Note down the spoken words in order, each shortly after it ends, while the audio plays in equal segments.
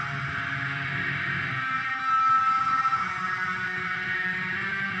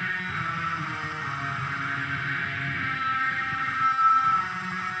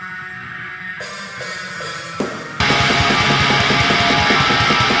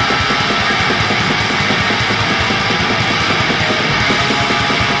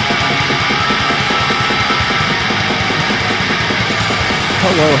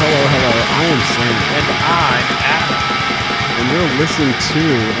Hello. I am Sam, And I'm Adam. and you're listening to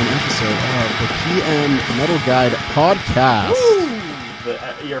an episode of the PM Metal Guide podcast.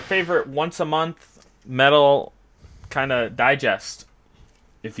 Your favorite once a month metal kind of digest,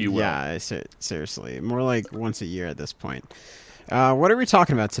 if you will. Yeah, seriously, more like once a year at this point. What are we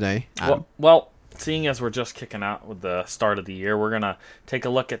talking about today, Adam? Well, seeing as we're just kicking out with the start of the year, we're going to take a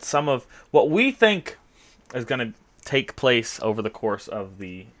look at some of what we think is going to take place over the course of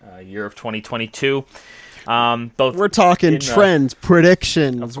the year of 2022. We're talking trends,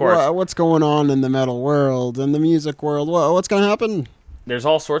 predictions, of course. What's going on in the metal world and the music world. What's going to happen? There's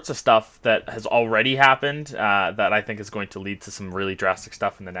all sorts of stuff that has already happened that I think is going to lead to some really drastic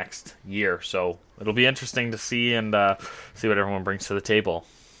stuff in the next year. So it'll be interesting to see and see what everyone brings to the table.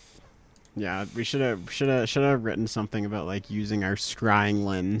 Yeah, we should have written something about like using our scrying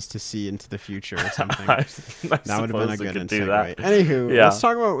lens to see into the future or something. I That would have been a good segue. That. Anywho, Yeah. let's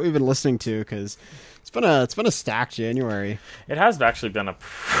talk about what we've been listening to because it's been a stacked January. It has actually been a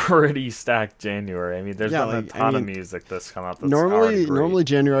pretty stacked January. I mean, there's been a ton of music that's come out. That's Normally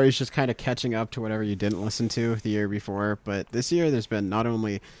January is just kind of catching up to whatever you didn't listen to the year before, but this year there's been not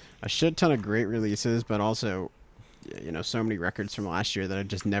only a shit ton of great releases, but also so many records from last year that I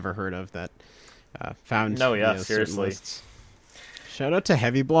just never heard of that found. Seriously. Lists. Shout out to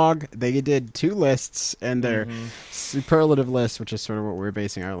Heavy Blog. They did 2 lists, and their superlative list, which is sort of what we're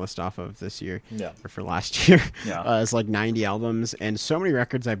basing our list off of this year, or for last year, is like 90 albums and so many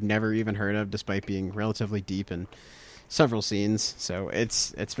records I've never even heard of, despite being relatively deep in several scenes. So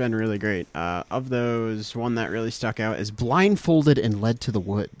it's been really great. Of those, one that really stuck out is Blindfolded and Led to the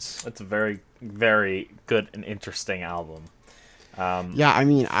Woods. It's a very, very good and interesting album. I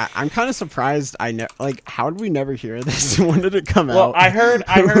mean, I'm kind of surprised. How did we never hear this? When did it come out? Well, I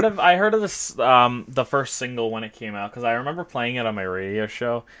heard of this the first single when it came out because I remember playing it on my radio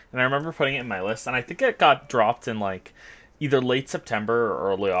show and I remember putting it in my list and I think it got dropped in like either late September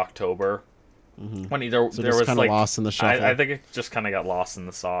or early October. When there was kind of lost in the shuffle. I think it just kind of got lost in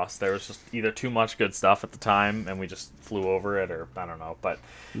the sauce. There was just either too much good stuff at the time, and we just flew over it, or I don't know. But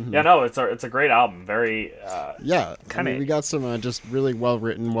it's a great album. Very we got some just really well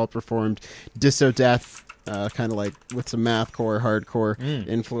written, well performed Disso Death, kind of like with some mathcore, hardcore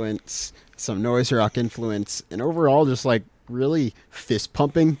influence, some noise rock influence, and overall just like really fist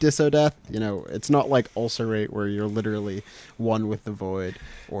pumping Disso Death. It's not like Ulcerate where you're literally one with the void,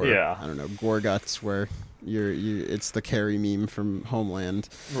 or I don't know, Gorguts where it's the Carrie meme from Homeland.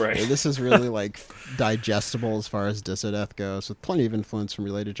 Right. This is really like digestible as far as Disso Death goes, with plenty of influence from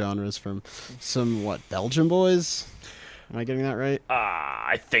related genres from some Belgian boys. Am I getting that right?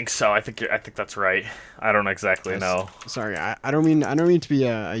 I think so. I think that's right. I don't exactly know. Sorry, I don't mean to be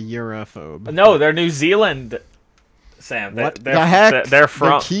a Europhobe. No, they're New Zealand. Sam, what the heck? They're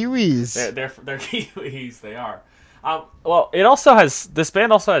from Kiwis. They're Kiwis. They are. Well, this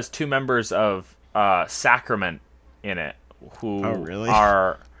band also has 2 members of Sacrament in it who really?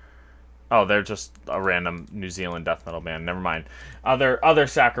 they're just a random New Zealand death metal band. Never mind. Other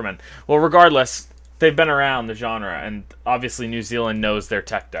Sacrament. Well, regardless, they've been around the genre, and obviously New Zealand knows their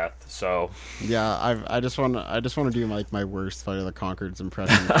tech death. So yeah, I just want to do my worst Fight of the Conchords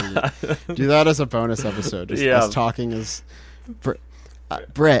impression. Do that as a bonus episode. Just us talking as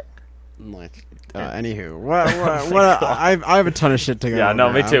Brett. Anywho, what I have a ton of shit to go. Yeah,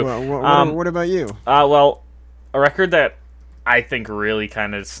 no, me too. What about you? Well, a record that I think really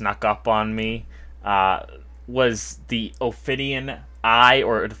kind of snuck up on me was the Ophidian I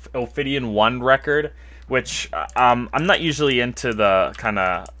or Ophidian 1 record, which I'm not usually into the kind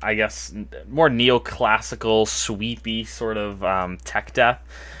of, I guess, more neoclassical, sweepy sort of tech death.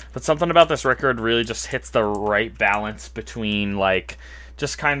 But something about this record really just hits the right balance between like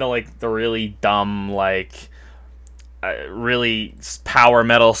just kind of like the really dumb, like really power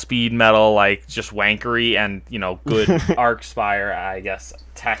metal, speed metal, like just wankery, and good Arkspire, I guess,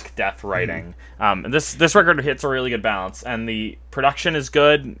 tech death writing. And this record hits a really good balance, and the production is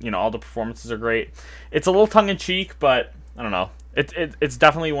good. All the performances are great. It's a little tongue in cheek, but I don't know. It's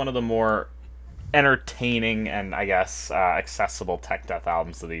definitely one of the more entertaining and I guess accessible tech death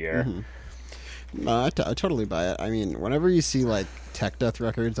albums of the year. I totally buy it. I mean, whenever you see like tech death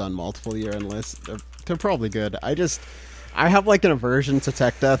records on multiple year-end lists, they're probably good. I have like an aversion to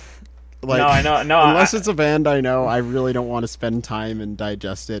tech death. Like, no, I know. No, unless it's a band I know, I really don't want to spend time and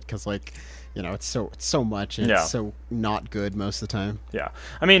digest it because like, it's so much and it's so not good most of the time. Yeah,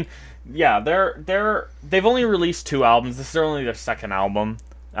 I mean, they've only released 2 albums. This is only their second album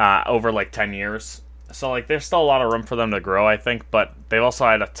over like 10 years. So like there's still a lot of room for them to grow, I think, but they've also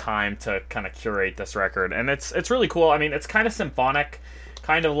had a time to kind of curate this record, and it's really cool. I mean, it's kind of symphonic.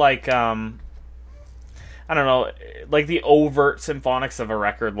 kind of like I don't know, like the overt symphonics of a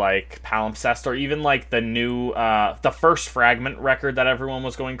record like Palimpsest, or even like the new the first Fragment record that everyone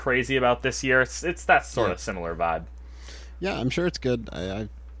was going crazy about this year. It's that sort of similar vibe. Yeah, I'm sure it's good. I'm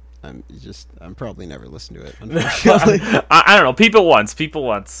probably never listened to it, unfortunately. I don't know. People once.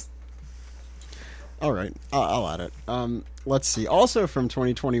 All right, I'll add it. Let's see. Also from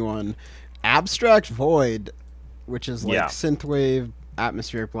 2021, Abstract Void, which is like synthwave,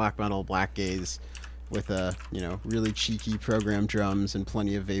 atmospheric black metal, black gaze, with really cheeky programmed drums and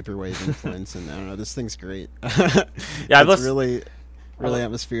plenty of vaporwave influence. And I don't know, this thing's great. Yeah, it's really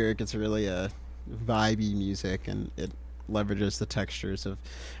atmospheric. It's really vibey music, and it leverages the textures of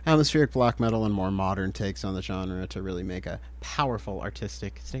atmospheric black metal and more modern takes on the genre to really make a powerful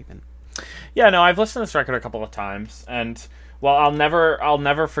artistic statement. Yeah, no, I've listened to this record a couple of times, and well, I'll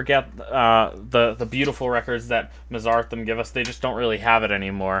never forget the beautiful records that Mazartham give us. They just don't really have it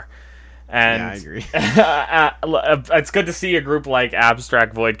anymore. And yeah, I agree. It's good to see a group like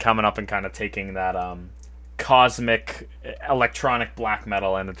Abstract Void coming up and kind of taking that cosmic electronic black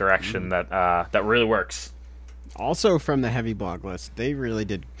metal in a direction that really works. Also from the heavy blog list, they really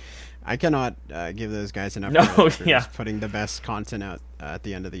did. I cannot give those guys enough credit for just putting the best content out at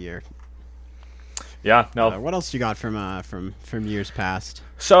the end of the year. Yeah, no. What else you got from years past?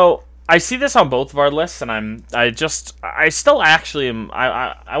 So I see this on both of our lists, and I still actually am.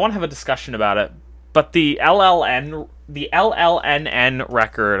 I want to have a discussion about it. But the LLNN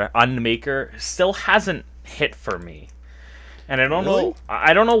record, Unmaker, still hasn't hit for me, and I don't know.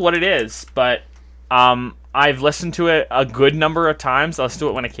 I don't know what it is, but I've listened to it a good number of times. I listened to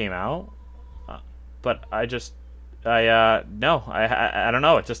it when it came out, but I don't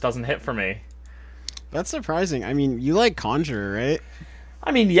know. It just doesn't hit for me. That's surprising. I mean, you like Conjurer, right?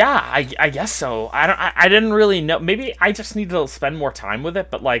 I mean, yeah, I guess so. I didn't really know. Maybe I just need to spend more time with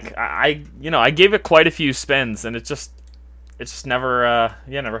it. But like, I gave it quite a few spins, and it just never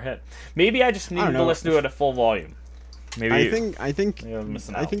hit. Maybe I just needed to listen to it at full volume. Maybe I think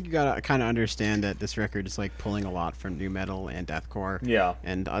you gotta kind of understand that this record is like pulling a lot from nu metal and deathcore,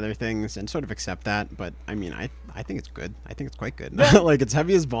 and other things, and sort of accept that. But I mean, I think it's good. I think it's quite good. Like, it's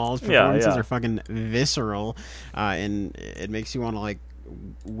heavy as balls. Performances are fucking visceral, and it makes you want to like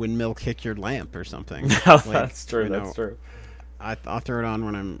windmill kick your lamp or something. That's true. That's true. I'll throw it on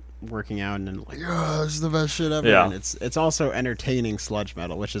when I'm working out, and then like, this is the best shit ever. And it's also entertaining sludge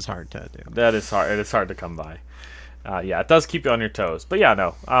metal, which is hard to do. That is hard. It is hard to come by. It does keep you on your toes. But yeah,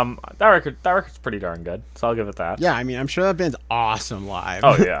 no. That record's pretty darn good, so I'll give it that. Yeah, I mean, I'm sure that band's awesome live.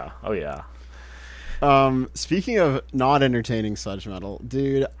 Oh yeah. Speaking of not entertaining sludge metal,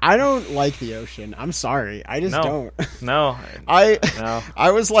 dude, I don't like The Ocean. I'm sorry. I just don't. No. I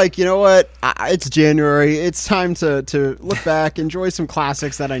was like, you know what? It's January. It's time to look back, enjoy some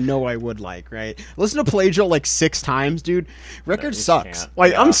classics that I know I would like, right? Listen to Pelagial like 6 times, dude. Record sucks.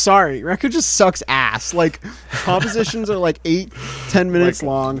 Like, I'm sorry. Record just sucks ass. Like, compositions are like 8-10 minutes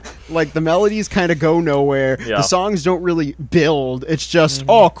long. Like, the melodies kind of go nowhere. Yeah. The songs don't really build. It's just,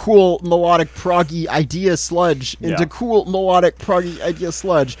 cool, melodic, proggy idea sludge into cool melodic proggy idea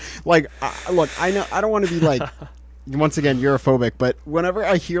sludge. Like, look, I know I don't want to be like once again Europhobic, but whenever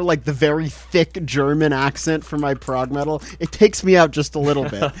I hear like the very thick German accent for my prog metal, it takes me out just a little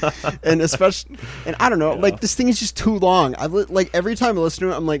bit. And especially, and I don't know, like, this thing is just too long. Like, every time I listen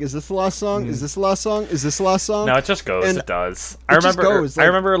to it, I'm like, is this the last song? Is this the last song? Is this the last song? No, it just goes. And it does. I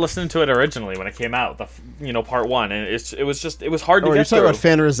remember listening to it originally when it came out, part 1, and it was hard to get through. You're talking about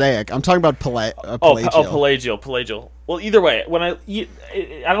Phanerazaic. I'm talking about Pelagial. Pelagial. Well, either way,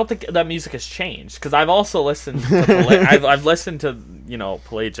 I don't think that music has changed, because I've also listened to I've listened to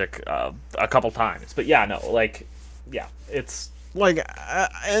Pelagic a couple times, but it's like,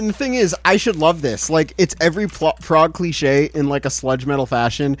 and the thing is, I should love this. Like, it's every prog cliche in like a sludge metal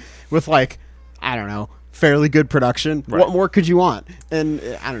fashion with, like, I don't know, fairly good production. Right. What more could you want? And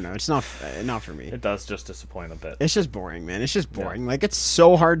I don't know, it's not for me. It does just disappoint a bit. It's just boring, man. It's just boring. Like, it's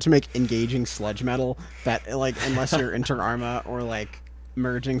so hard to make engaging sludge metal that, like, unless you're Inter Arma or like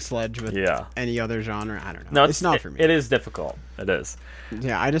merging sludge with any other genre. I don't know. No, it's not for me. It is difficult. It is.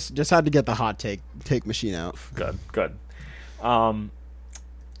 Yeah, I just had to get the hot take machine out. Good. All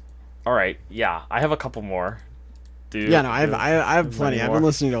right. Yeah, I have a couple more. Yeah, no, I have plenty. I've been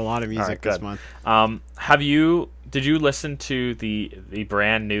listening to a lot of music this month. Did you listen to the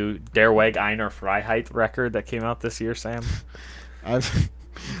brand new Der Weg einer Freiheit record that came out this year, Sam?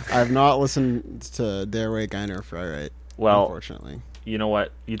 I've not listened to Der Weg einer Freiheit. Well, unfortunately. You know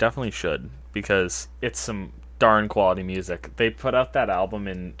what? You definitely should, because it's some darn quality music. They put out that album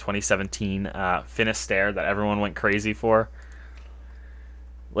in 2017, Finisterre, that everyone went crazy for.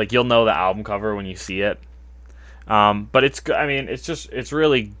 Like, you'll know the album cover when you see it. But it's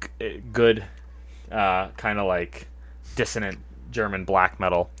really good, kind of like dissonant German black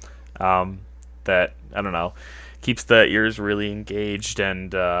metal, that, I don't know, keeps the ears really engaged,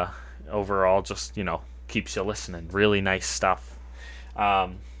 and overall just, keeps you listening. Really nice stuff.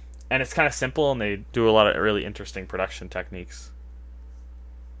 And it's kind of simple, and they do a lot of really interesting production techniques.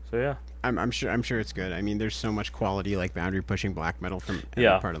 So yeah. I'm sure it's good. I mean, there's so much quality, like, boundary pushing black metal from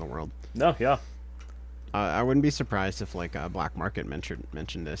every part of the world. No, yeah. I wouldn't be surprised if, like, Black Market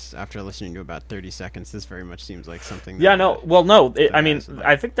mentioned this after listening to about 30 seconds. This very much seems like something.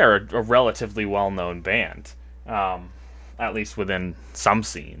 I think they're a relatively well-known band, at least within some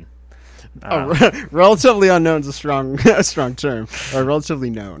scene. Relatively unknown is a strong term. Or relatively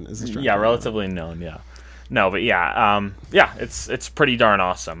known is a strong. Yeah, relatively known. Yeah. No, but it's pretty darn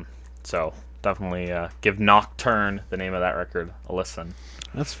awesome. So definitely give Nocturne, the name of that record, a listen.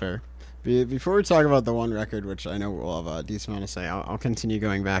 That's fair. Before we talk about the one record, which I know we'll have a decent amount to say, I'll continue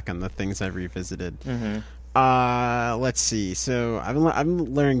going back on the things I've revisited. Mm-hmm. Let's see. So I've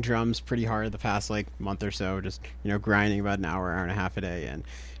been learning drums pretty hard the past month or so, just grinding about an hour and a half a day. And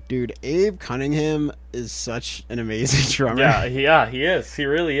dude, Abe Cunningham is such an amazing drummer. Yeah, he is. He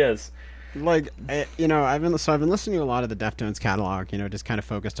really is. I've been listening to a lot of the Deftones catalog, just kind of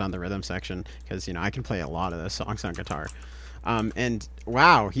focused on the rhythm section because I can play a lot of those songs on guitar. And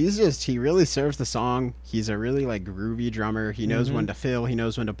wow, he really serves the song. He's a really groovy drummer. He knows when to fill, he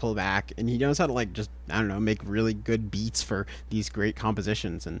knows when to pull back, and he knows how to make really good beats for these great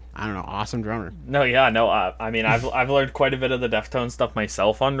compositions. And awesome drummer. I've learned quite a bit of the Deftones stuff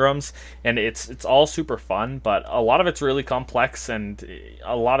myself on drums, and it's all super fun, but a lot of it's really complex, and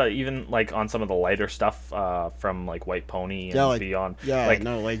a lot of even on some of the lighter stuff from White Pony and beyond. Yeah,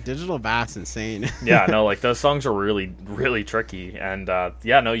 Digital Bath's insane. Those songs are really, really tricky, and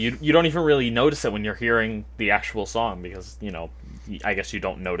you don't even really notice it when you're hearing the actual song, because I guess you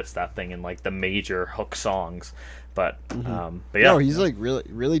don't notice that thing in the major hook songs, but he's really,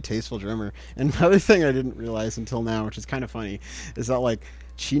 really tasteful drummer. And another thing I didn't realize until now, which is kind of funny, is that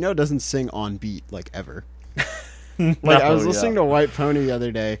Chino doesn't sing on beat ever. I was listening to White Pony the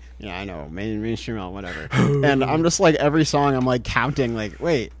other day. I know, mainstream out, whatever. And I'm just every song I'm counting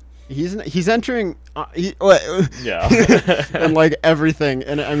wait, he's entering and everything,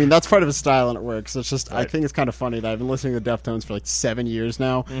 and I mean that's part of his style and it works. It's just I think it's kind of funny that I've been listening to Deftones for 7 years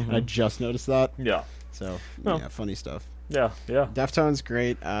now, and I just noticed that. Funny stuff. Deftones,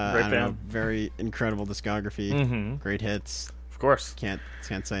 great band. Very incredible discography, great hits, of course, can't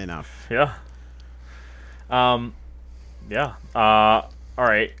say enough. All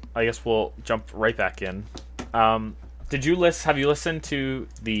right, I guess we'll jump right back in. Have you listened to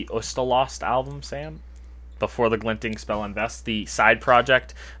the Ustalost album, Sam? Before the Glinting Spell Invest, the side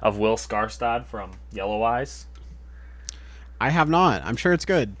project of Will Skarstad from Yellow Eyes? I have not. I'm sure it's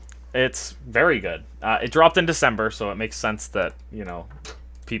good. It's very good. It dropped in December, so it makes sense that,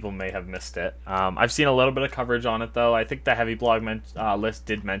 people may have missed it. I've seen a little bit of coverage on it, though. I think the Heavy Blog list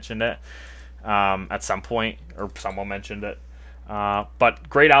did mention it at some point, or someone mentioned it. But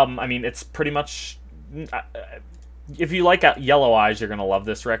great album. I mean, it's pretty much... if you like Yellow Eyes, you're going to love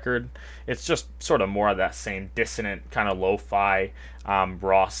this record. It's just sort of more of that same dissonant, kind of lo-fi,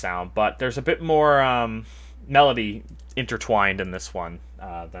 raw sound. But there's a bit more melody intertwined in this one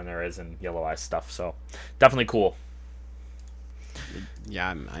than there is in Yellow Eyes stuff. So definitely cool. Yeah,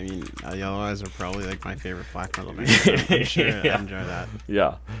 I mean, Yellow Eyes are probably my favorite black metal band. So I'm sure I enjoy that.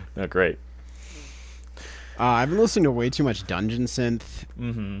 Yeah, no, great. I've been listening to way too much Dungeon Synth.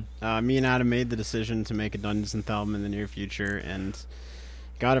 Me and Adam made the decision to make a Dungeon Synth album in the near future, and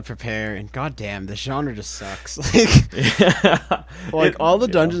gotta prepare. And goddamn, the genre just sucks. All the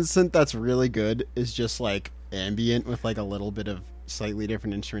Dungeon Synth that's really good is just ambient with a little bit of slightly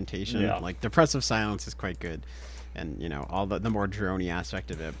different instrumentation. Depressive Silence is quite good, and all the more droney aspect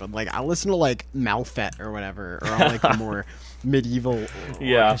of it. But I listen to Malfet or whatever, or all the more medieval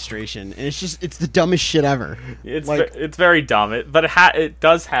orchestration, and it's the dumbest shit ever. It's very dumb, but it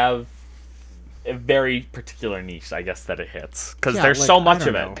does have a very particular niche, I guess, that it hits, because there's so much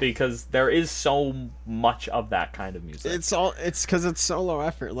of it, because there is so much of that kind of music. It's because it's so low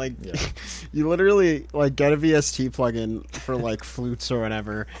effort. You literally get a VST plugin for flutes or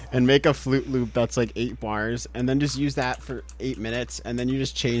whatever, and make a flute loop that's 8 bars, and then just use that for 8 minutes, and then you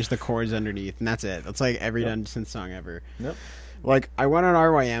just change the chords underneath, and that's it. That's every Dungeon Synth song ever. Yep. I went on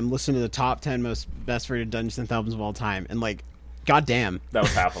RYM, listened to the top 10 best rated Dungeon Synth albums of all time, and goddamn, that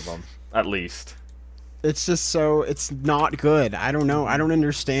was half of them. At least. It's just it's not good. I don't know. I don't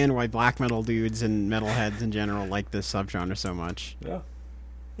understand why black metal dudes and metalheads in general like this subgenre so much. Yeah.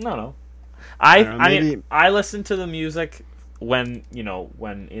 No. I mean, I listen to the music when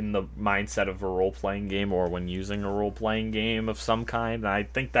in the mindset of a role-playing game or when using a role-playing game of some kind. And I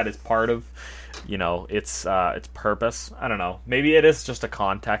think that is part of, its purpose. I don't know. Maybe it is just a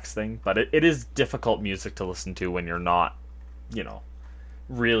context thing, but it is difficult music to listen to when you're not,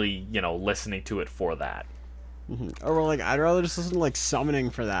 really, listening to it for that. Mm-hmm. Or like, I'd rather just listen to like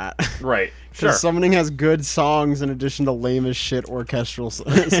Summoning for that. Right. Sure. Because Summoning has good songs in addition to lame as shit orchestral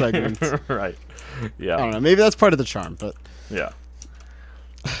segments. Right. Yeah. I don't know. Maybe that's part of the charm, but yeah.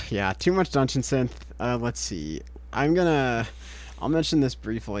 Yeah. Too much Dungeon Synth. Let's see. I'll mention this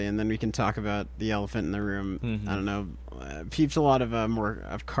briefly, and then we can talk about the elephant in the room. Mm-hmm. I don't know. Peeped a lot of more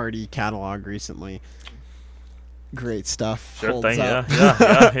of Cardi catalog recently. Great stuff. Sure holds thing. Up.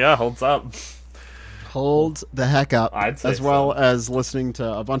 Yeah. Holds up. Holds the heck up. I'd say as well as listening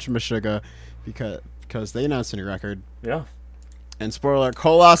to a bunch of Meshuggah because they announced a new record. Yeah. And spoiler,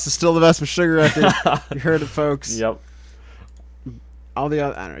 Koloss is still the best Meshuggah record. You heard it, folks. Yep. All the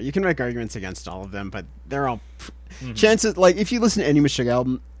other, I don't know. You can make arguments against all of them, but they're all chances. Like if you listen to any Meshuggah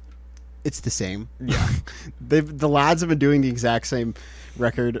album, it's the same. Yeah. The lads have been doing the exact same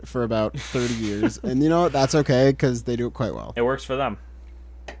record for about 30 years, and you know what? That's okay because they do it quite well. It works for them.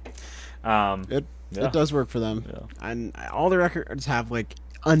 It does work for them, and all the records have like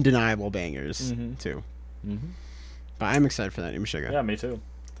undeniable bangers too. Mm-hmm. But I'm excited for that new Meshuggah. Yeah, me too.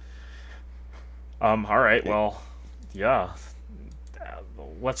 All right, well, yeah.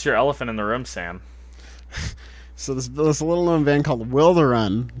 What's your elephant in the room, Sam? So this little known band called Will the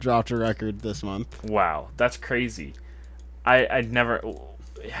Run dropped a record this month. Wow, that's crazy. I'd never.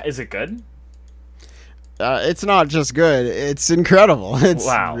 Is it good? It's not just good; it's incredible. It's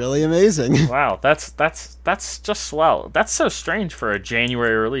really amazing. Wow, that's just swell. That's so strange for a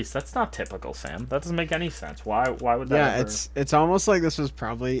January release. That's not typical, Sam. That doesn't make any sense. Why would that? Yeah, it's almost like this was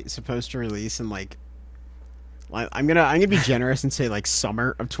probably supposed to release in like I'm gonna be generous and say like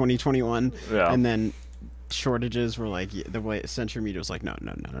summer of 2021, and then shortages were like the way Century Media was like no,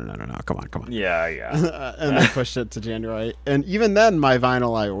 come on. Yeah. And they pushed it to January, and even then my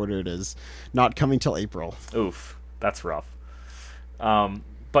vinyl I ordered is not coming till April. Oof, that's rough.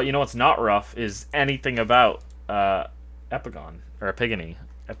 But you know what's not rough is anything about Epigon or Epigony.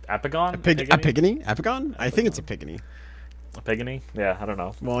 Epigon? Epigon? I think it's Epigony. Epigony? Yeah, I don't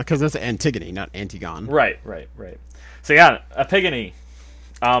know. Well, because that's Antigone, not Antigone. Right. So yeah, Epigony.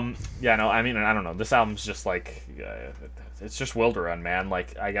 I mean, I don't know. This album's just like, it's just Wilderun, man.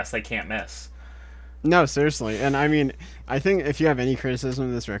 Like, I guess they can't miss. No, seriously. And I mean, I think if you have any criticism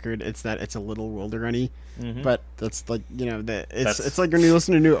of this record, it's that it's a little Wilderun-y. Mm-hmm. But that's like, it's like when you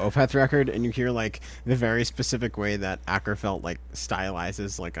listen to a new Opeth record and you hear like the very specific way that Ackerfeld like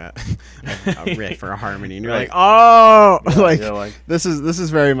stylizes like a riff or a harmony, and you're right. like, oh, this is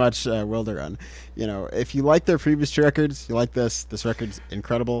very much Wilderun. If you like their previous two records, you like this. This record's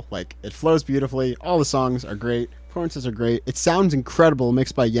incredible. Like, it flows beautifully. All the songs are great. Performances are great. It sounds incredible,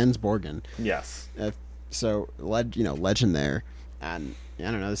 mixed by Jens Borgen. Yes. Legend there. And I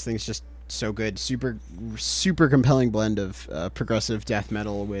don't know, this thing's just so good. Super, super compelling blend of progressive death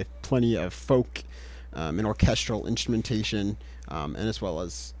metal with plenty of folk and orchestral instrumentation, and as well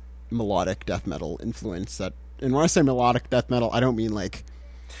as melodic death metal influence. And when I say melodic death metal, I don't mean like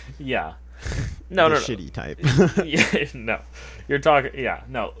shitty type. Yeah, no. You're talking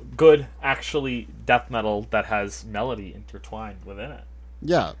good actually death metal that has melody intertwined within it.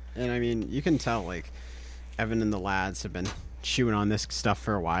 Yeah, and I mean, you can tell like Evan and the lads have been chewing on this stuff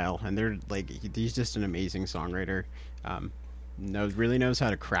for a while, and they're like, he's just an amazing songwriter. Really knows how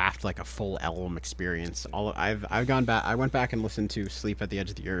to craft like a full album experience. I went back and listened to Sleep at the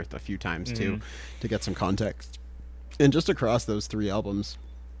Edge of the Earth a few times too, to get some context. And just across those three albums,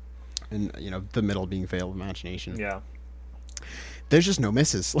 and the middle being Veil of Imagination. Yeah. There's just no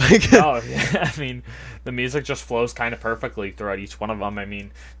misses. Like, oh yeah, I mean, the music just flows kind of perfectly throughout each one of them. I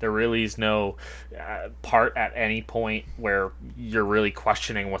mean, there really is no part at any point where you're really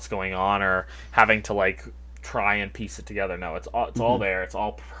questioning what's going on or having to like try and piece it together. No, it's all there. It's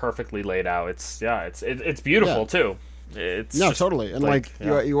all perfectly laid out. It's beautiful too. It's totally. And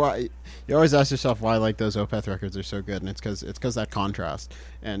you always ask yourself why like those Opeth records are so good, and it's because that contrast.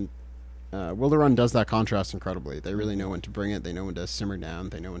 And Wilderun does that contrast incredibly. They really know when to bring it. They know when to simmer down.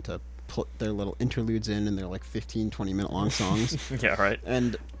 They know when to put their little interludes in their like 15-20 minute long songs. Yeah, right.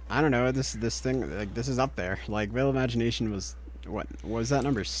 And I don't know, this thing, like, this is up there. Like, Veil of Imagination was was that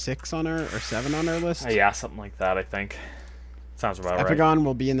number 6 on or 7 on our list? Yeah, something like that, I think. Sounds about right. Epigon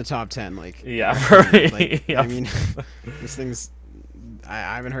will be in the top 10. Like, yeah, right. Like, yep. I mean, this thing's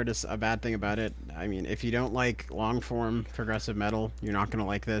I haven't heard a bad thing about it. I mean, if you don't like long form progressive metal, you're not gonna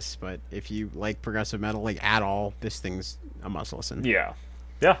like this. But if you like progressive metal like at all, this thing's a must listen. Yeah.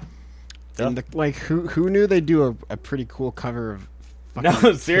 And who knew they'd do a pretty cool cover of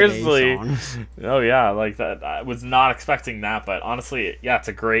No, seriously. songs? Oh yeah, like that. I was not expecting that, but honestly, yeah, it's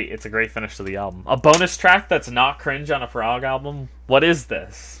a great finish to the album. A bonus track that's not cringe on a prog album. What is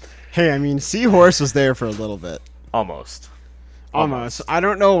this? Hey, I mean, Seahorse was there for a little bit. Almost. I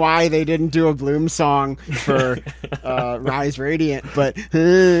don't know why they didn't do a Bloom song for Rise Radiant, but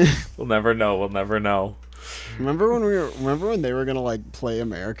We'll never know. Remember when they were gonna like play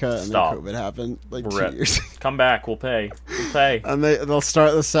America and then COVID happened like 2 years? Come back, we'll pay. And they'll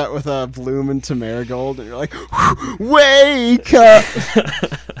start the set with Bloom into Marigold, and you're like, wake up.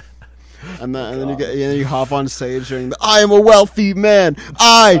 And then you hop on stage during the I am a wealthy man.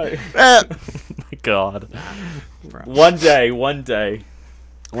 I am. My God. One day.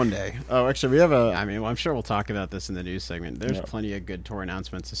 Oh, actually, we have I'm sure we'll talk about this in the news segment. There's plenty of good tour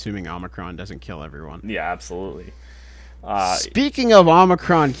announcements, assuming Omicron doesn't kill everyone. Yeah, absolutely. Speaking of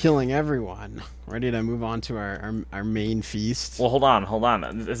Omicron killing everyone, ready to move on to our main feast. Well, hold on.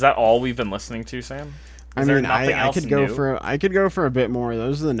 Is that all we've been listening to, Sam? I could go for a bit more.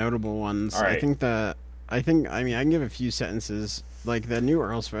 Those are the notable ones. All right. I can give a few sentences. Like the new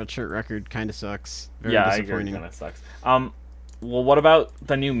Earl Sweatshirt record kind of sucks. Very disappointing. I agree. Kind of sucks. Well, what about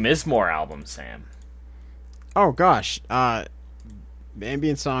the new Mizmor album, Sam? Oh gosh, the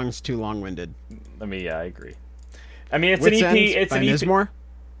ambient song's too long-winded. I agree. I mean, it's Wits an EP. End It's by an EP. Mizmor? I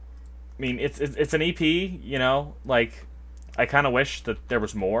mean, it's an EP. You know, like I kind of wish that there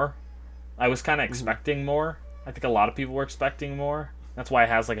was more. I was kind of expecting more. I think a lot of people were expecting more. That's why it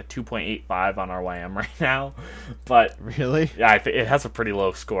has like a 2.85 on RYM right now. But really, yeah, it has a pretty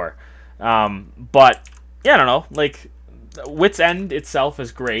low score. But yeah, I don't know. Like, Wits End itself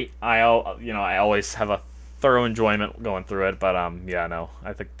is great. I always have a thorough enjoyment going through it. But I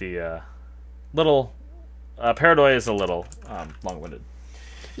think the little Paradoy is a little long-winded.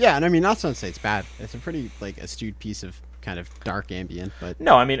 Yeah, and I mean, not to say it's bad. It's a pretty like astute piece of kind of dark ambient, but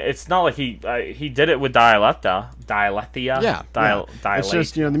no, I mean, it's not like he did it with Dialethia. Yeah, it's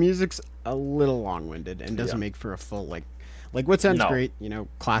just the the music's a little long-winded and doesn't make for a full like Wits End's great.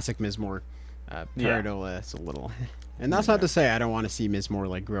 Classic Mizmor. Paradola is a little, and that's not to say I don't want to see Mizmor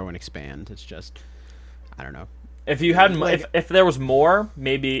like grow and expand. It's just I don't know. If you had if there was more,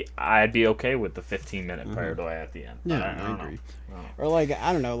 maybe I'd be okay with the 15-minute Paradoy at the end. Yeah, I agree. Or like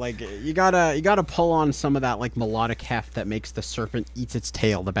I don't know, like you gotta pull on some of that like melodic heft that makes The Serpent Eats Its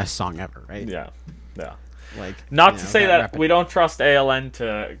Tail the best song ever, right? Yeah. Like not to say that we don't trust ALN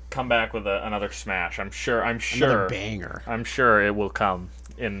to come back with another smash. I'm sure another banger. I'm sure it will come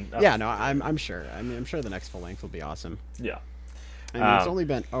in. I'm sure. I mean, I'm sure the next full length will be awesome. Yeah. I mean, it's only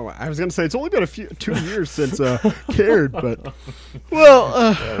been. Oh, I was gonna say it's only been 2 years since Cared, but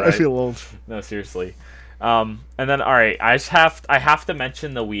I feel old. No, seriously. And then all right, I have to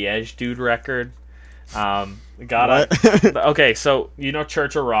mention the Wiege Dude record. Okay, so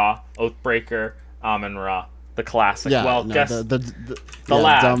Church of Ra, Oathbreaker, Amun Ra, the classic. Yeah, well, guess the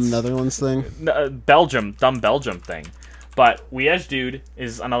lads. dumb Netherlands thing. Dumb Belgium thing. But Wiege Dude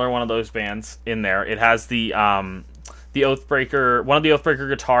is another one of those bands in there. It has the Oathbreaker, one of the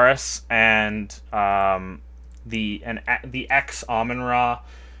Oathbreaker guitarists, and the ex Amun Ra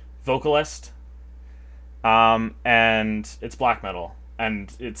vocalist. And it's black metal,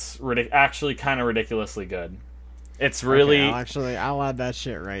 and it's actually kind of ridiculously good. It's really I'll add that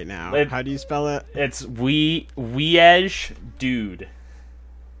shit right now. How do you spell it? It's Wiege Dude.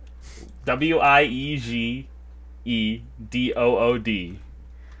 WIEGEDOOD.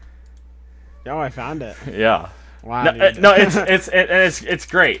 Oh, I found it. Yeah. Wow. No, it's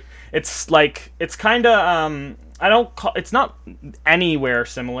great. It's like it's kind of it's not anywhere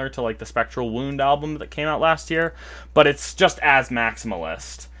similar to like the Spectral Wound album that came out last year, but it's just as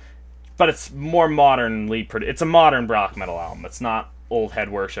maximalist. But it's more modernly it's a modern rock metal album. It's not old Head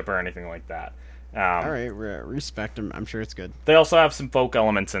Worship or anything like that. All right, respect them. I'm sure it's good. They also have some folk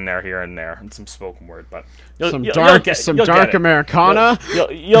elements in there here and there, and some spoken word, but some dark Americana.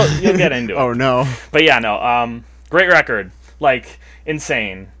 You'll get into it. Oh no! But yeah, no. Great record, like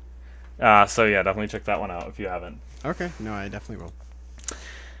insane. So yeah, definitely check that one out if you haven't. Okay, no, I definitely will.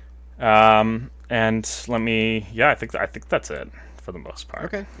 And let me. Yeah, I think that's it for the most part.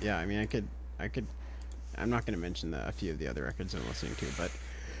 Okay. Yeah, I mean, I could. I'm not going to mention a few of the other records I'm listening to, but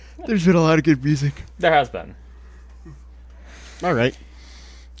there's been a lot of good music. There has been. All right.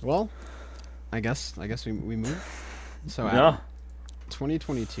 Well, I guess we move. So yeah.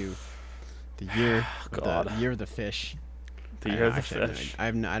 2022, the year, the year of the fish. The year of the fish.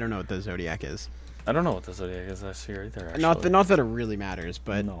 I don't know what the Zodiac is. I don't know what the Zodiac is this year either. Actually. Not that it really matters,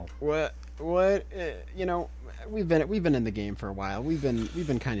 but no. What you know, we've been in the game for a while. We've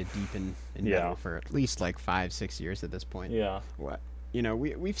been kind of deep in metal for at least like 5-6 years at this point. Yeah. What you know,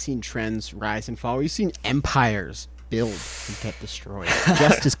 we've seen trends rise and fall. We've seen empires build and get destroyed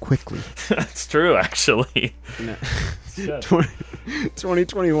just as quickly. That's true, actually. You know,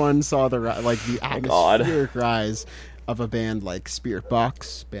 2021 saw the atmospheric rise of a band like Spirit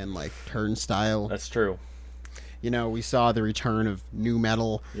Box, band like Turnstile. That's true. You know, we saw the return of nu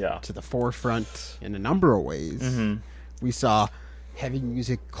metal to the forefront in a number of ways. Mm-hmm. We saw heavy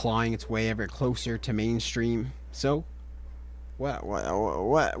music clawing its way ever closer to mainstream. So,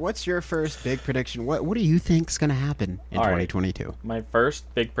 what's your first big prediction? What do you think's going to happen in 2022? Right. My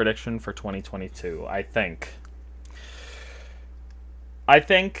first big prediction for 2022, I think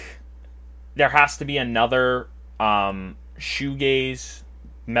there has to be another shoegaze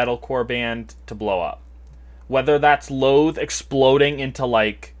metalcore band to blow up. Whether that's Loathe exploding into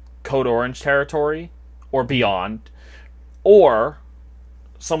like Code Orange territory or beyond, or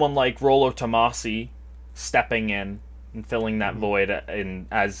someone like Rollo Tomasi stepping in and filling that void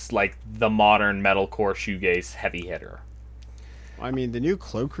as like the modern metalcore shoegaze heavy hitter. I mean, the new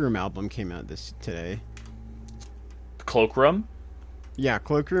Cloakroom album came out today. Cloakroom? Yeah,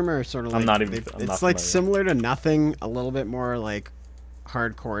 Cloakroom are sort of like... it's like similar to Nothing, a little bit more like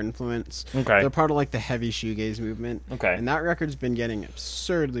hardcore influence. Okay. They're part of like the heavy shoegaze movement. Okay. And that record's been getting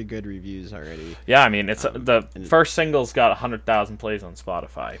absurdly good reviews already. Yeah, I mean, it's the first single's got 100,000 plays on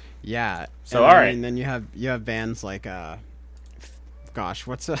Spotify. Yeah. So all right. And then you have bands like gosh,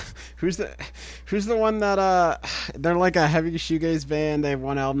 who's the one that they're like a heavy shoegaze band. They have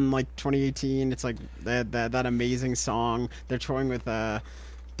one album like 2018. It's like that amazing song. They're touring with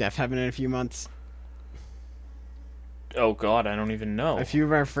Deaf Heaven in a few months. Oh God, I don't even know. A few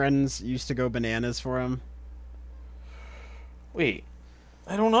of our friends used to go bananas for him. Wait,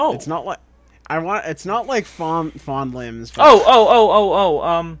 I don't know. It's not like It's not like Fond Limbs.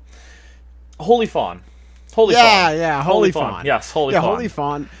 Holy Fawn. Holy Fawn. Holy Fawn. Yes, Holy Fawn. Holy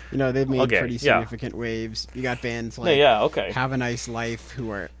Fawn. You know, they've made pretty significant waves. You got bands like Have a Nice Life,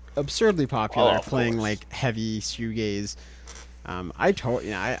 who are absurdly popular, playing like heavy shoegaze. I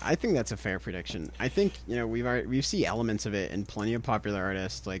think that's a fair prediction. I think, you know, we see elements of it in plenty of popular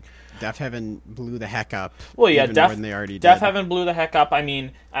artists. Like Deaf Heaven blew the heck up. Well, yeah, more than they already did. Deaf Heaven blew the heck up. I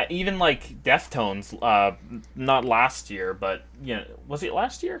mean, even like Deftones, not last year, but you know, was it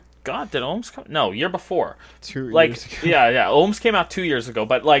last year? God, did Ohms come? No, year before. 2 years ago. Yeah, Ohms came out 2 years ago.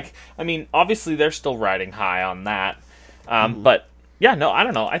 But like, I mean, obviously they're still riding high on that. But yeah, no, I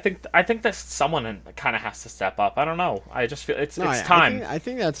don't know. I think that someone kind of has to step up. I don't know. I just feel it's time. I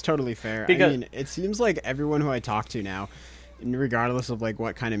think that's totally fair. I mean, it seems like everyone who I talk to now, regardless of like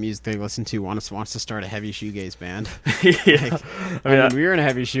what kind of music they listen to, wants to start a heavy shoegaze band. Yeah. I mean, we were in a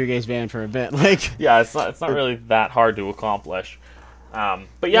heavy shoegaze band for a bit. Like, yeah, it's not really that hard to accomplish.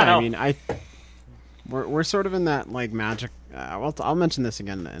 But yeah, no. I mean, we're sort of in that like magic. I'll mention this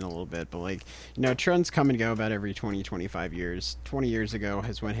again in a little bit, but like, you know, trends come and go about every 20-25 years. 20 years ago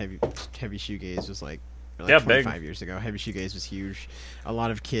is when heavy shoegaze was like 25 big. years ago. Heavy shoegaze was huge. A lot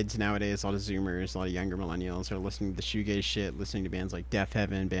of kids nowadays, a lot of Zoomers, a lot of younger millennials are listening to the shoegaze shit, listening to bands like Deaf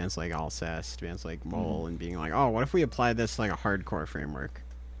Heaven, bands like Alcest, bands like Mole, and being like, oh, what if we apply this to like a hardcore framework?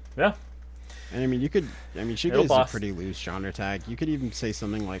 Yeah. And I mean, shoegaze is a pretty loose genre tag. You could even say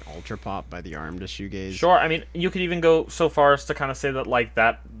something like ultra pop by The Arm to shoegaze. Sure, I mean, you could even go so far as to kind of say that like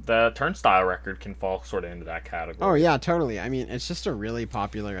the Turnstile record can fall sort of into that category. Oh yeah, totally. I mean, it's just a really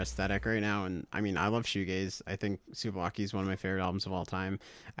popular aesthetic right now, and I mean, I love shoegaze. I think Souvlaki is one of my favorite albums of all time.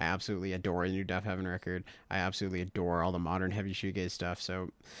 I absolutely adore the new Deaf Heaven record. I absolutely adore all the modern heavy shoegaze stuff. So,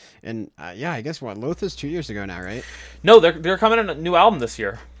 and yeah, I guess Loathe is 2 years ago now, right? No, they're coming in a new album this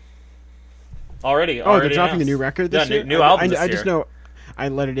year. Already they're dropping a new record this year? New album this year. I just know I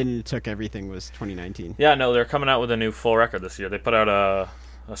let it in and it took everything was 2019. Yeah, no, they're coming out with a new full record this year. They put out a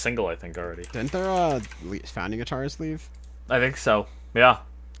single, I think, already. Didn't their founding guitarist leave? I think so. Yeah.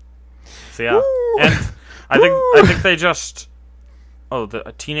 So yeah. Woo! And I think they just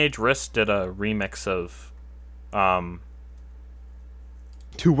a Teenage Wrist did a remix of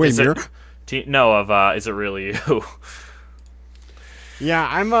Two-Way Mirror? Of Is It Really You? Yeah,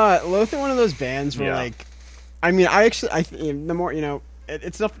 I'm Loathe one of those bands where like, I mean, the more, you know,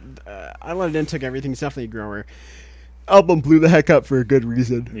 it's not. I let it in, took everything. It's definitely a grower. Album blew the heck up for a good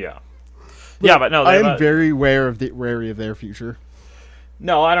reason. Yeah, but no, I am very wary of their future.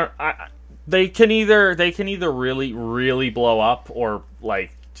 No, I don't. They can either really really blow up or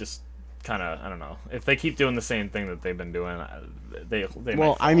like just kind of, I don't know, if they keep doing the same thing that they've been doing, they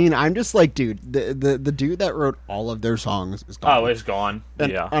well, I mean, I'm just like, dude, the dude that wrote all of their songs is gone. Oh, it's gone.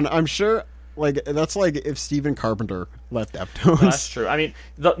 Yeah, and I'm sure, like, that's like if Stephen Carpenter left Deftones. That's true. I mean,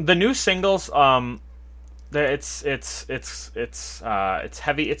 the new singles, it's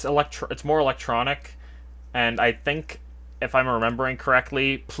heavy. It's more electronic, and I think, if I'm remembering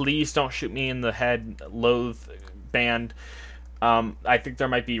correctly, Please Don't Shoot Me in the Head, Loathe band, I think there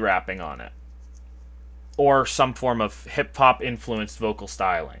might be rapping on it, or some form of hip hop influenced vocal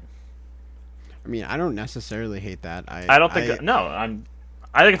styling. I mean, I don't necessarily hate that. I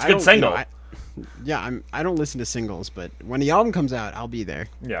think it's a good single. I don't listen to singles, but when the album comes out, I'll be there.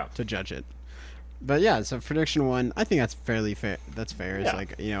 Yeah. To judge it. But yeah, so prediction 1, I think that's fairly fair. That's fair. It's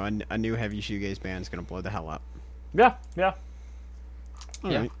like, you know, a new heavy shoegaze band is gonna blow the hell up. Yeah.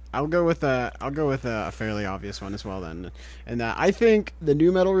 All right. I'll go with a fairly obvious one as well then, and I think the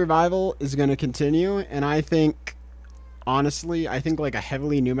nu metal revival is gonna continue, and I think, honestly, like a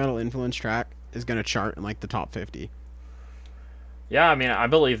heavily nu metal influenced track is gonna chart in like the top 50. Yeah, I mean, I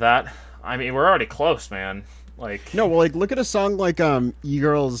believe that. I mean, we're already close, man. Like, no, well, like, look at a song like "You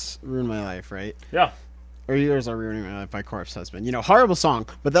Girls Ruin My Life," right? Yeah. Or "You Girls Are Ruining My Life" by Corpse Husband. You know, horrible song,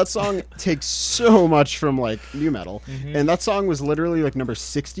 but that song takes so much from like nu metal, and that song was literally like number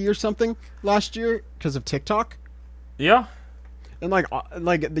 60 or something last year because of TikTok. Yeah. And like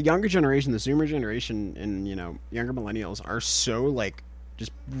the younger generation, the Zoomer generation, and you know, younger millennials are so like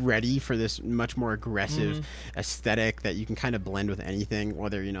just ready for this much more aggressive aesthetic that you can kind of blend with anything,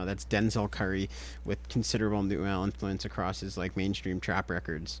 whether, you know, that's Denzel Curry with considerable nu metal influence across his like mainstream trap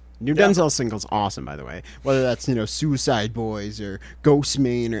records. Denzel single's awesome, by the way. Whether that's, you know, Suicide Boys or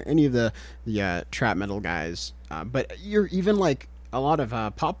Ghostman or any of the trap metal guys, but you're even like a lot of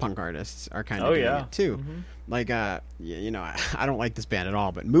pop punk artists are kind of doing it too. Like, you know, I don't like this band at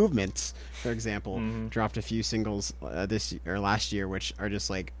all, but Movements, for example, dropped a few singles this or last year, which are just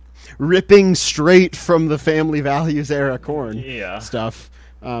like ripping straight from the Family Values era Korn stuff.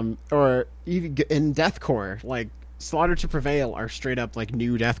 Or even in deathcore, like Slaughter to Prevail are straight up like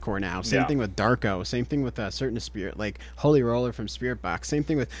new deathcore now. Same thing with Darko. Same thing with Certain Spirit, like Holy Roller from Spirit Box. Same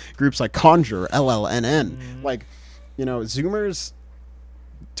thing with groups like Conjure, LLNN. Like, you know, Zoomers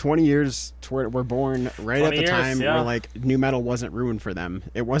 20 years were born right at the time where like nu metal wasn't ruined for them.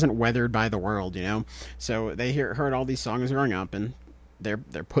 It wasn't weathered by the world, you know. So they heard all these songs growing up, and they're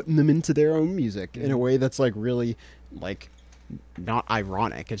putting them into their own music in a way that's like really like not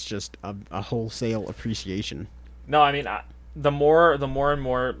ironic. It's just a wholesale appreciation. No, I mean, the more and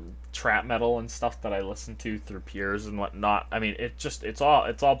more trap metal and stuff that I listen to through peers and whatnot, I mean, it's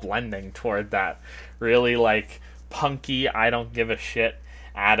all blending toward that really like punky, I don't give a shit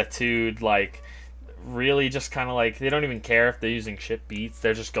attitude, like really just kind of like they don't even care if they're using shit beats,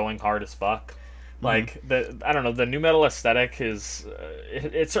 they're just going hard as fuck. Like I don't know, the nu metal aesthetic is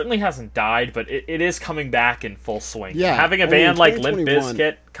it certainly hasn't died, but it is coming back in full swing. Having a band like Limp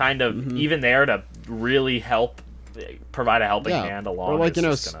Bizkit kind of even there to really help provide a helping hand along, or like, you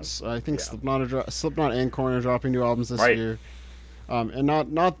know, I think Slipknot and Korn are dropping new albums this year, and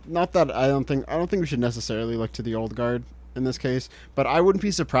not that I don't think we should necessarily look to the old guard in this case, but I wouldn't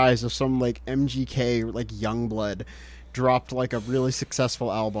be surprised if some like MGK, like Youngblood, dropped like a really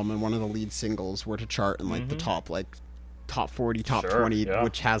successful album and one of the lead singles were to chart in like the top 40, top 20,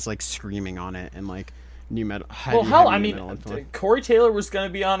 which has like screaming on it and like nu metal. I mean, Corey Taylor was going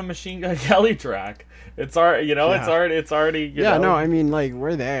to be on a Machine Gun Kelly track. It's already, you know, it's already. You know. No, I mean, like,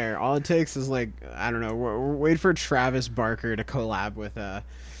 we're there. All it takes is like, I don't know, wait for Travis Barker to collab with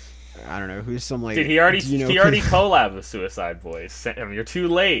I don't know who's some like. Dude, he already collabed with Suicide Boys. I mean, you're too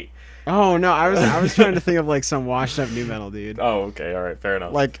late. Oh no, I was trying to think of like some washed up nu metal dude. Oh, okay, all right, fair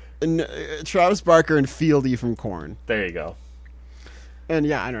enough. Like Travis Barker and Fieldy from Korn. There you go. And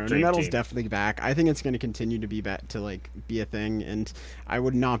yeah, I don't know. Nu metal's definitely back. I think it's going to continue to be back to like be a thing, and I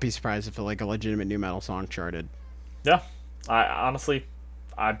would not be surprised if like a legitimate nu metal song charted. Yeah, I honestly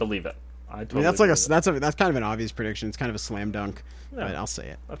believe it. I mean, that's like that's kind of an obvious prediction. It's kind of a slam dunk, but I'll say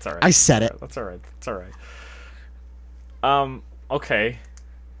it. That's all right. I said it. That's all right. That's all right. Okay.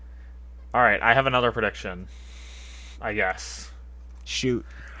 All right. I have another prediction. I guess. Shoot.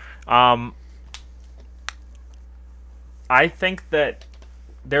 I think that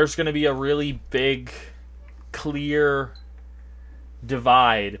there's going to be a really big, clear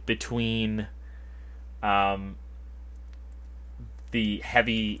divide between the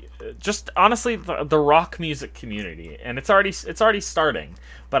heavy, just honestly the rock music community, and it's already starting.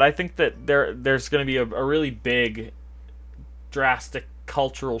 But I think that there's going to be a really big, drastic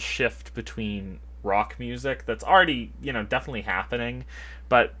cultural shift between rock music that's already, you know, definitely happening,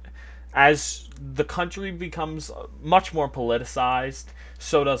 but as the country becomes much more politicized,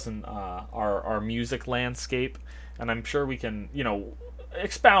 so does our music landscape, and I'm sure we can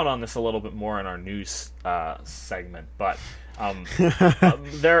expound on this a little bit more in our news segment, but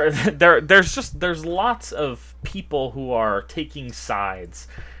there's lots of people who are taking sides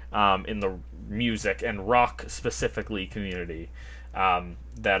in the music and rock specifically community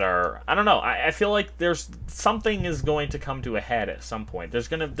that are, I don't know, I feel like there's something is going to come to a head at some point. There's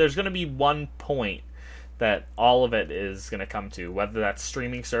gonna be one point that all of it is gonna come to, whether that's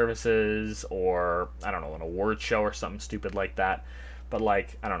streaming services or, I don't know, an award show or something stupid like that. But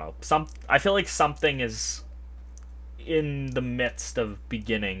like, I don't know, I feel like something is in the midst of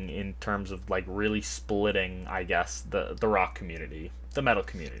beginning in terms of like really splitting, I guess, the rock community, the metal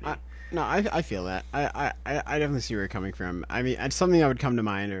community. I feel that. I definitely see where you're coming from. I mean, something that would come to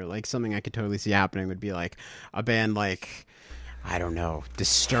mind, or like something I could totally see happening, would be like a band like, I don't know,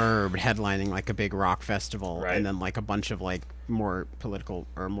 Disturbed headlining like a big rock festival, right? And then like a bunch of like more political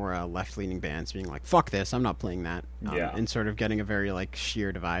or more left-leaning bands being like, fuck this, I'm not playing that. And sort of getting a very like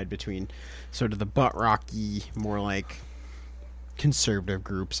sheer divide between sort of the butt rocky, more like conservative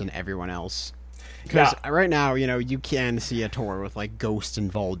groups and everyone else. Because right now, you can see a tour with like Ghost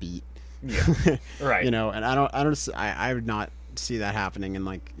and Volbeat. Yeah. Right. And I would not see that happening in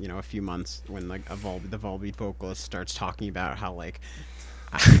like a few months when like the Volbeat vocalist starts talking about how like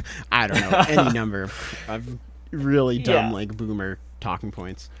I don't know, any number of really dumb like boomer talking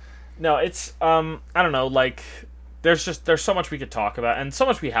points. No, it's I don't know, like there's so much we could talk about, and so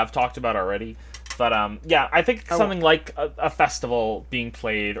much we have talked about already. But I think something like a festival being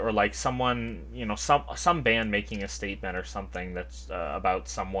played, or like someone, some band making a statement or something that's about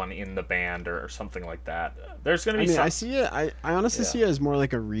someone in the band or something like that. There's going to be. I see it. I honestly see it as more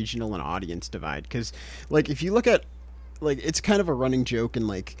like a regional and audience divide, because like if you look at like, it's kind of a running joke in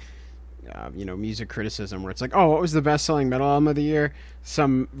like music criticism, where it's like, oh, what was the best selling metal album of the year?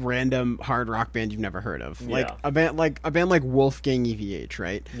 Some random hard rock band you've never heard of, like a band like Wolfgang EVH,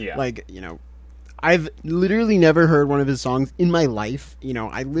 right? Yeah, like I've literally never heard one of his songs in my life.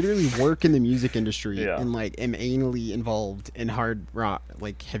 I literally work in the music industry and like am anally involved in hard rock,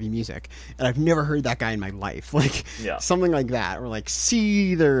 like heavy music, and I've never heard that guy in my life. Like something like that, or like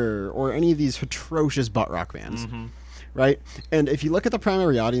Seether, or any of these atrocious butt rock bands, right? And if you look at the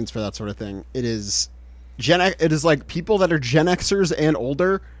primary audience for that sort of thing, it is like people that are Gen Xers and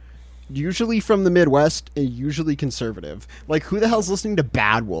older, usually from the Midwest, and usually conservative. Like, who the hell's listening to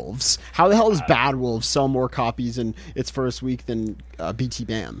Bad Wolves? How the hell does Bad Wolves sell more copies in its first week than BT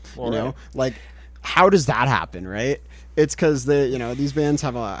Bam? Right. Like, how does that happen, right? It's because these bands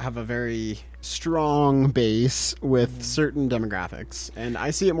have a very strong base with certain demographics, and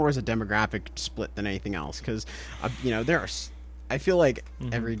I see it more as a demographic split than anything else. Because I feel like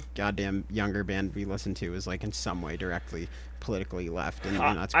every goddamn younger band we listen to is like in some way directly politically left, and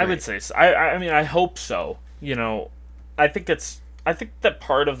that's great. I would say so. I mean, I hope so. I think that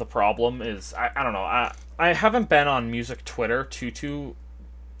part of the problem is, I don't know, I haven't been on music Twitter too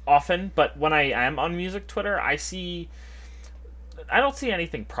often, but when I am on music Twitter, I don't see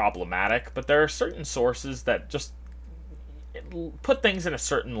anything problematic, but there are certain sources that just put things in a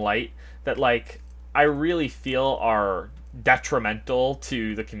certain light that like I really feel are detrimental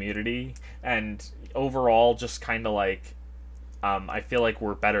to the community, and overall just kind of like I feel like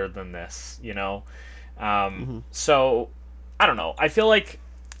we're better than this, so I don't know, I feel like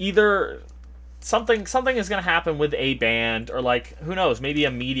either something is going to happen with a band, or like, who knows, maybe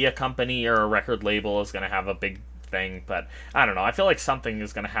a media company or a record label is going to have a big thing, but I don't know, I feel like something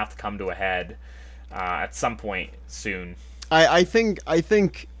is going to have to come to a head at some point soon. I think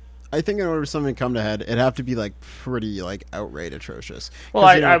in order for something to come to head, it'd have to be like pretty like outright atrocious. Well,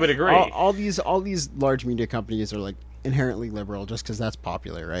 I would agree. All these large media companies are like inherently liberal just because that's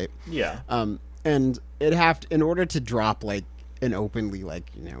popular, right? Yeah. And in order to drop like an openly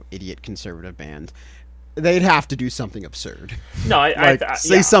like idiot conservative band, they'd have to do something absurd. No, I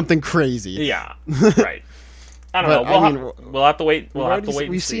say something crazy. Yeah. Right. I don't know. We'll have to wait.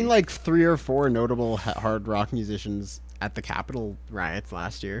 We've seen like 3 or 4 notable hard rock musicians at the Capitol riots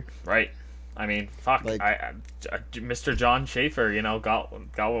last year. Right. I mean, fuck. Like, Mr. John Schaefer, got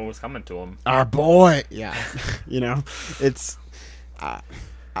what was coming to him. Our boy. Yeah. It's.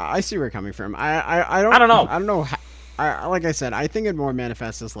 I see where you're coming from. I don't know. I don't know. Like I said, I think it more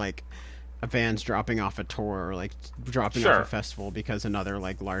manifests as like a band's dropping off a tour, or like dropping off a festival because another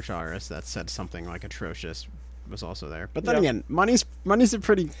like large artist that said something like atrocious was also there. But then again, money's a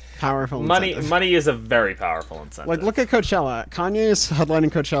pretty powerful incentive. Money is a very powerful incentive. Like, look at Coachella. Kanye is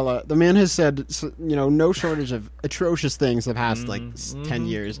headlining Coachella. The man has said, no shortage of atrocious things the past 10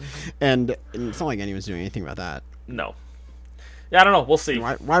 years, and it's not like anyone's doing anything about that. No. Yeah, I don't know. We'll see.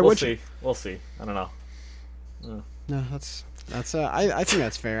 Why would you? We'll see. I don't know. No, that's. I think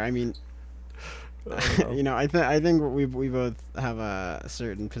that's fair. I mean, I think we both have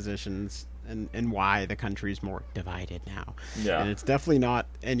certain positions and why the country's more divided now. Yeah, and it's definitely not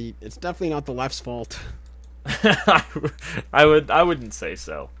the left's fault. I wouldn't say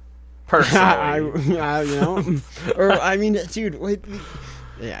so. Personally, or I mean, dude, wait,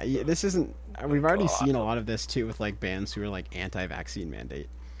 yeah, this isn't. We've already seen a lot of this too with like bands who are like anti-vaccine mandate.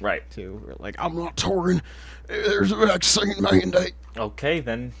 Right. Too. We're like, I'm not touring. There's a vaccine mandate. Okay,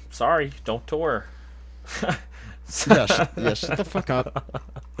 then sorry, don't tour. Shut the fuck up.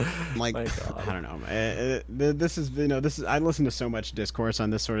 Like, I don't know. This is I listen to so much discourse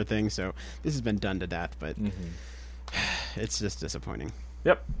on this sort of thing, so this has been done to death, but it's just disappointing.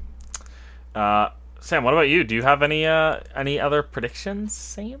 Yep. Sam, what about you? Do you have any other predictions,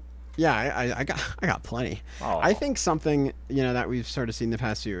 Sam? Yeah, I got plenty. Oh. I think something that we've sort of seen the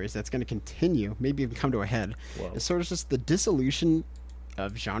past few years that's going to continue, maybe even come to a head, is sort of just the dissolution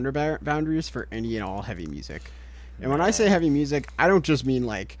of genre boundaries for any and all heavy music. And when I say heavy music, I don't just mean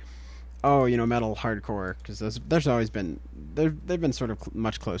like, metal, hardcore, because there's always been they've been sort of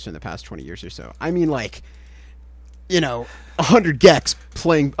much closer in the past 20 years or so. I mean like, 100 Gex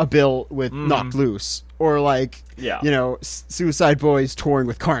playing a bill with Knocked Loose. Or like, Suicide Boys touring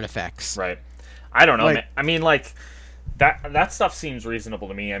with Carnifex. Right. I don't know, man. I mean, like, that stuff seems reasonable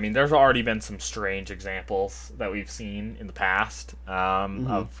to me. I mean, there's already been some strange examples that we've seen in the past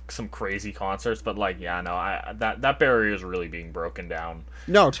of some crazy concerts. But, like, that barrier is really being broken down.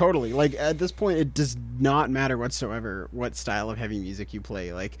 No, totally. Like, at this point, it does not matter whatsoever what style of heavy music you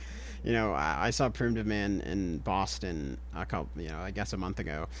play. Like, I saw Primitive Man in Boston a month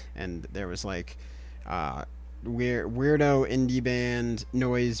ago, and there was like weirdo indie band,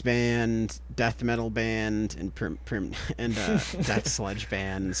 noise band, death metal band, and death sludge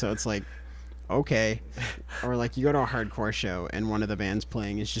band. So it's like, okay. Or like you go to a hardcore show and one of the bands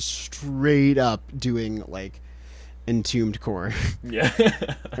playing is just straight up doing like Entombed core. Yeah.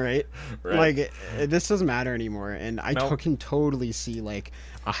 right? Like this doesn't matter anymore, and I can totally see like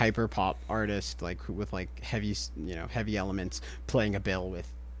a hyper pop artist like with like heavy elements playing a bill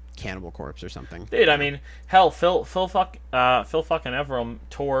with Cannibal Corpse or something. Dude, I mean, hell, Phil fucking Everum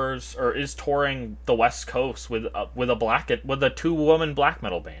tours or is touring the West Coast with a 2-woman black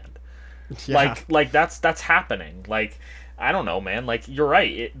metal band. Yeah. Like that's happening. Like, I don't know, man. Like, you're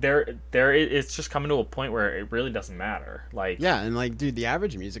right. It's just coming to a point where it really doesn't matter. Like, yeah, and like, dude, the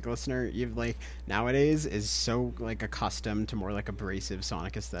average music listener, you've like nowadays is so like accustomed to more like abrasive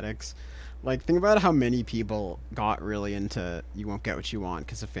sonic aesthetics. Like, think about how many people got really into "You Won't Get What You Want"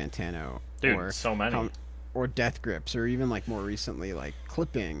 because of Fantano, dude, or so many, or Death Grips, or even like more recently like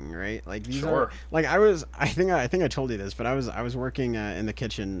Clipping, right? Like these are like I think I told you this, but I was working in the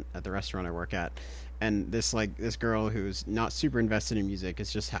kitchen at the restaurant I work at. And this girl who's not super invested in music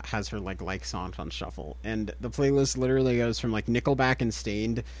is just has her like songs on shuffle, and the playlist literally goes from like Nickelback and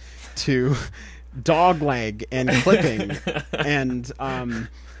Stained to Dogleg and Clipping, and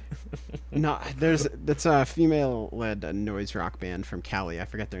that's a female-led noise rock band from Cali. I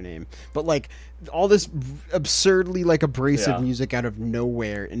forget their name, but like all this absurdly like abrasive music out of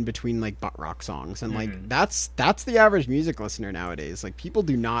nowhere in between like butt rock songs, and like that's the average music listener nowadays. Like, people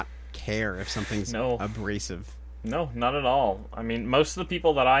do not care if something's abrasive. No, not at all. I mean, most of the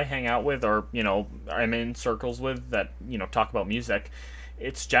people that I hang out with or I'm in circles with that talk about music,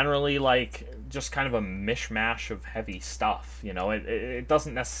 it's generally like just kind of a mishmash of heavy stuff. It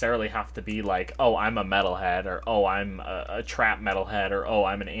doesn't necessarily have to be like, oh, I'm a metalhead, or oh, I'm a trap metalhead, or oh,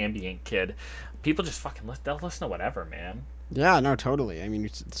 I'm an ambient kid. People just they'll listen to whatever, man. Yeah, no, totally. I mean, you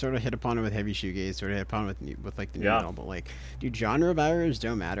sort of hit upon it with heavy shoegaze, sort of hit upon it with like the new metal, but like, dude, genre barriers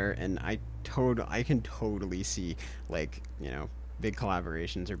don't matter, and I can totally see like big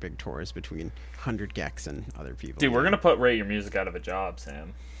collaborations or big tours between 100 Gex and other people. Dude, we're gonna put Rate Your Music out of a job,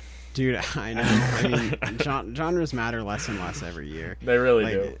 Sam. Dude, I know. I mean, genres matter less and less every year. They really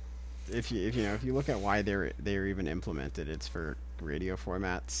do. If you look at why they're even implemented, it's for radio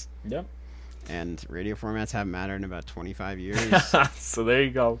formats. Yep. And radio formats haven't mattered in about 25 years. So there you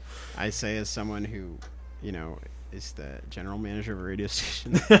go. I say, as someone who, is the general manager of a radio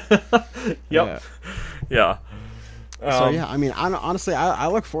station. Yep. Yeah. So yeah, I mean, honestly, I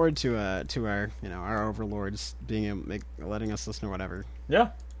look forward to our our overlords letting us listen to whatever. Yeah.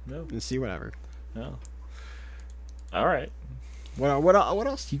 And see whatever. Yeah. All right. What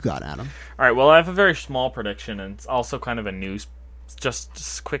else you got, Adam? All right. Well, I have a very small prediction, and it's also kind of a news,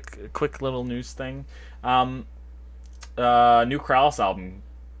 just quick little news thing. New Krallice album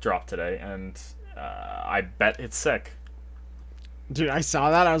dropped today, and I bet it's sick. Dude, I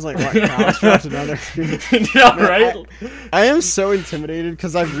saw that. I was like, what? Krallice dropped another. Yeah, right? I am so intimidated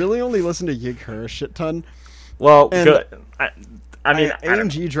because I've really only listened to Yig Her a shit ton. Well, good. I mean,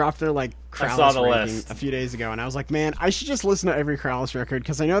 AMG dropped their Krallice ranking list a few days ago, and I was like, man, I should just listen to every Krallice record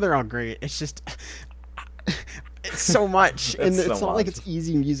because I know they're all great. It's just, it's so much, and it's not like it's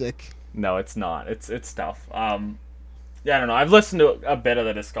easy music. No, it's not. It's tough. Yeah, I don't know. I've listened to a bit of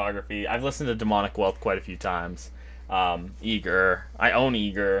the discography. I've listened to Demonic Wealth quite a few times. Eager. I own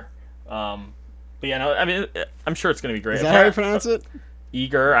Eager. But yeah, no, I mean, I'm sure it's gonna be great. Is that how you pronounce it?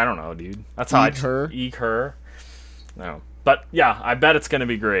 Eager. I don't know, dude. That's how Eager. No. But yeah, I bet it's gonna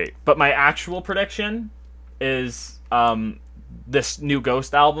be great. But my actual prediction is this new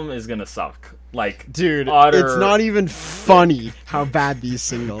Ghost album is gonna suck. Like, dude, it's not even funny how bad these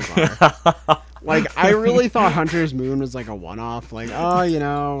singles are. Like, I really thought Hunter's Moon was like a one-off. Like, oh, you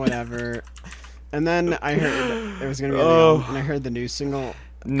know, whatever. And then I heard it was gonna be and I heard the new single.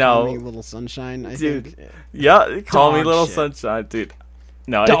 No, Call Me Little Sunshine. I dude. think. Yeah, Call Me Little Sunshine, dude.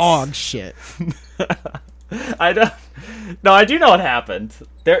 No, dog shit. I don't. No, I do know what happened.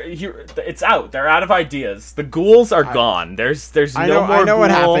 It's out. They're out of ideas. The ghouls are gone. There's no more. I know ghoul.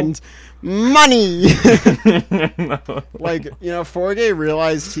 what happened. Money. Like, you know, Forgay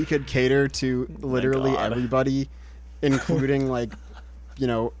realized he could cater to literally everybody, including like, you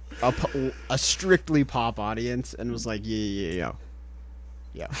know, a strictly pop audience, and was like, yeah.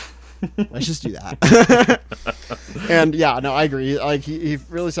 Let's just do that. And yeah, no, I agree. Like, he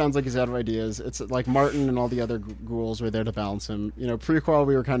really sounds like he's out of ideas. It's like Martin and all the other ghouls were there to balance him. You know, Prequel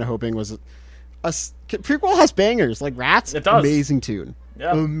we were kind of hoping was Prequel has bangers like Rats. It does. Amazing tune.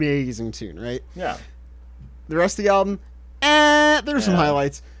 Yeah. Amazing tune, right? Yeah. The rest of the album, there's some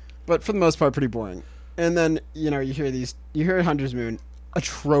highlights, but for the most part, pretty boring. And then, you know, you hear Hunter's Moon,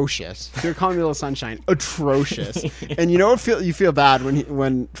 atrocious. You're calling me Little Sunshine, atrocious. And you know what? You feel bad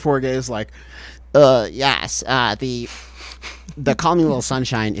when Forgay is like, yes, the Call Me Little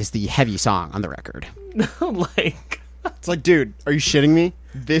Sunshine is the heavy song on the record. It's like, dude, are you shitting me?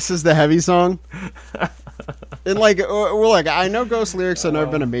 This is the heavy song? And like, we're like, I know Ghost lyrics have never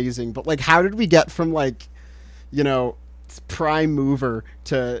been amazing, but like, how did we get from like, you know, prime mover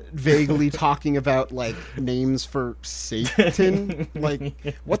to vaguely talking about like names for Satan?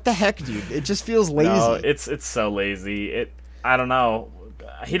 Like, what the heck, dude? It just feels lazy. No, it's so lazy. I don't know.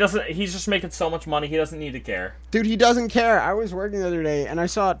 He's just making so much money. He doesn't need to care. Dude, he doesn't care. I was working the other day and I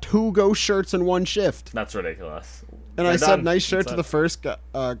saw 2 Ghost shirts in one shift. That's ridiculous. And I said nice shirt to the first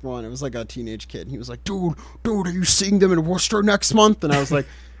one. It was like a teenage kid. He was like, dude, are you seeing them in Worcester next month? And I was like,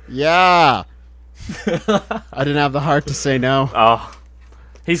 yeah. I didn't have the heart to say no. Oh,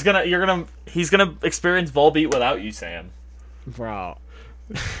 he's gonna experience Volbeat without you, Sam. Bro.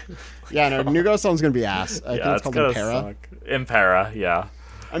 Yeah, no, New Ghost song's gonna be ass. I think it's called Impera. Impera, yeah.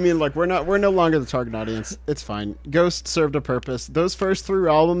 I mean, like, we're no longer the target audience. It's fine. Ghost served a purpose. Those first 3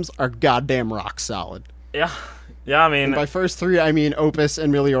 albums are goddamn rock solid. Yeah. Yeah, I mean... And by first 3, I mean Opus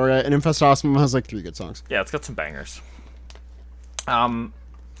and Meliora, and Infestosum has, like, 3 good songs. Yeah, it's got some bangers.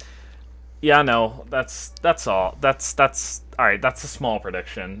 Yeah, no, that's all. That's all right, that's a small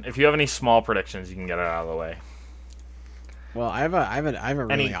prediction. If you have any small predictions, you can get it out of the way. Well, I have a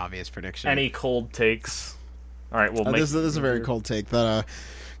really obvious prediction. Any cold takes? All right, well, this is a very cold take that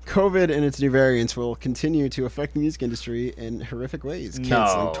COVID and its new variants will continue to affect the music industry in horrific ways.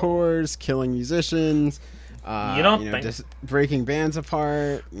 Canceling tours, killing musicians. Just breaking bands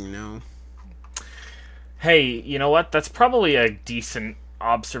apart. You know. Hey, you know what? That's probably a decent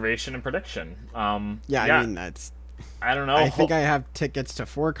observation and prediction. I mean, that's... I don't know. I think I have tickets to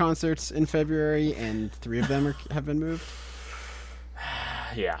 4 concerts in February, and 3 of them have been moved.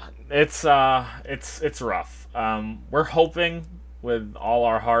 Yeah, it's rough. We're hoping with all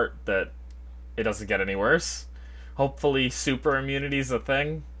our heart that it doesn't get any worse. Hopefully, super immunity is a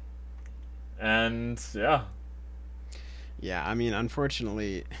thing. And yeah. Yeah, I mean,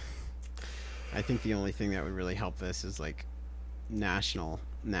 unfortunately, I think the only thing that would really help this is like national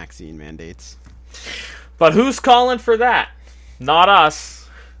vaccine mandates. But who's calling for that? Not us.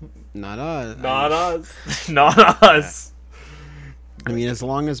 Not us. Not us. Not us. I mean, as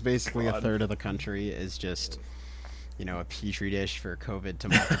long as basically a third of the country is just, you know, a petri dish for COVID to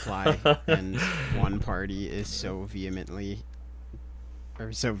multiply, and one party is so vehement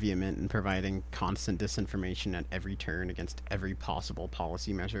in providing constant disinformation at every turn against every possible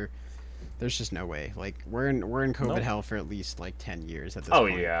policy measure, there's just no way. Like we're in COVID hell for at least like 10 years at this Oh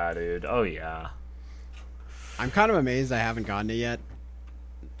point. yeah, dude. Oh yeah. I'm kind of amazed I haven't gotten it yet,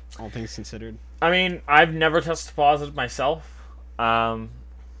 all things considered. I mean, I've never tested positive myself.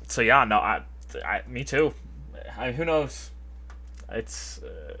 So yeah, no, me too. Who knows? It's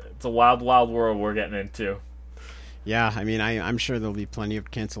a wild, wild world we're getting into. Yeah, I mean, I'm sure there'll be plenty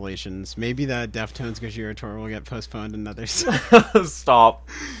of cancellations. Maybe the Deftones Gojira tour will get postponed another. Stop.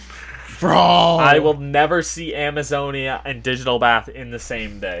 Bro! I will never see Amazonia and Digital Bath in the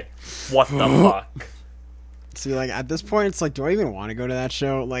same day. What the fuck? See, like, at this point, it's like, do I even want to go to that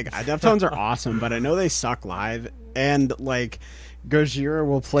show? Like, Deftones are awesome, but I know they suck live. And, like, Gojira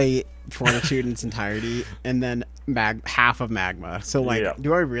will play Fortitude in its entirety, and then half of Magma. So, like,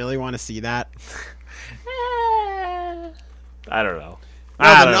 do I really want to see that? I don't know.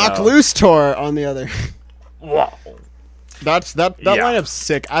 The Knock Loose tour, on the other. Whoa. That lineup's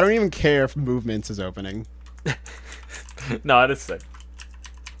sick. I don't even care if Movements is opening. No, it is sick.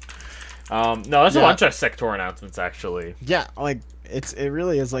 No, there's a bunch of sick tour announcements, actually. Yeah, like, it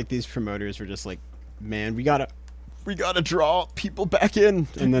really is like these promoters were just like, man, we gotta draw people back in,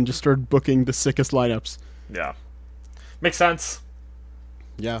 and then just start booking the sickest lineups. Yeah. Makes sense.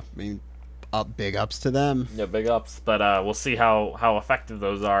 Yeah, I mean, big ups to them. Yeah, big ups. But we'll see how effective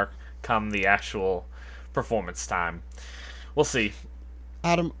those are come the actual performance time. We'll see.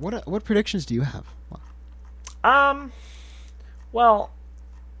 Adam, what predictions do you have? Well,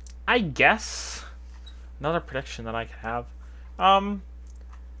 I guess another prediction that I could have.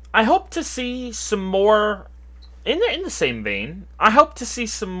 I hope to see some more in the same vein. I hope to see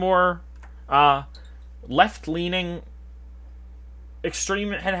some more left-leaning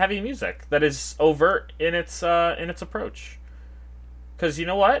extreme and heavy music that is overt in its approach. Because you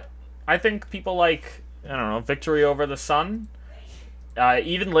know what? I think people like, I don't know, Victory Over the Sun,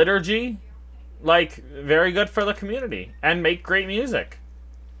 even Liturgy, like, very good for the community and make great music.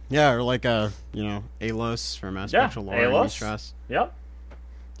 Yeah, or like Alos from Spectral Lore and Stress. Yep.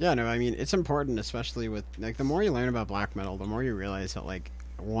 Yeah, no, I mean, it's important, especially with, like, the more you learn about black metal, the more you realize that, like,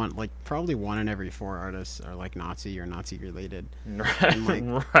 probably 1 in every 4 artists are, like, Nazi or Nazi related. Right. And,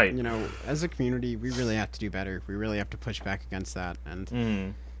 like, right. You know, as a community, we really have to do better. We really have to push back against that.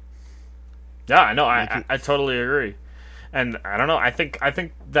 And yeah, I know. I totally agree. And I don't know. I think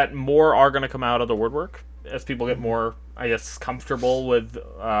that more are going to come out of the woodwork as people get more, I guess, comfortable with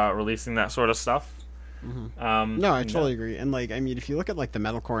releasing that sort of stuff. Mm-hmm. No, I totally agree. And, like, I mean, if you look at, like, the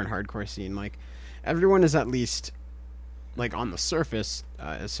metalcore and hardcore scene, like, everyone is at least, like, on the surface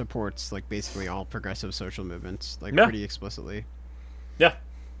supports, like, basically all progressive social movements, like, pretty explicitly. Yeah.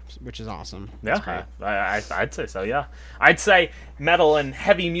 Which is awesome. Yeah, I'd say so, yeah. I'd say metal and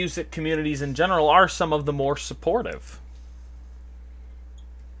heavy music communities in general are some of the more supportive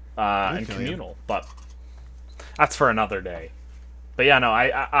and communal, but that's for another day. But yeah, no,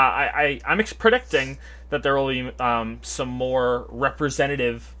 I'm predicting that there will be some more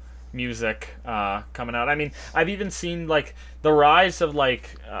representative music coming out. I mean, I've even seen, like, the rise of,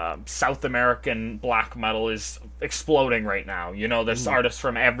 like, South American black metal is exploding right now. You know, there's artists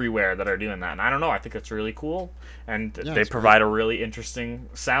from everywhere that are doing that, and I don't know, I think it's really cool, and they provide a really interesting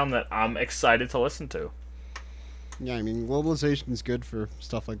sound that I'm excited to listen to. Yeah, I mean, globalization is good for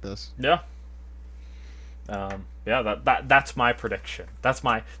stuff like this. Yeah. Yeah, that's my prediction. That's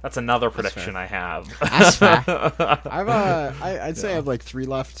another prediction I have. That's fair. I'd say I have like 3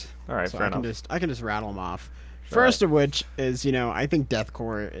 left. All right, so fair enough. I can just rattle them off. First of which is, you know, I think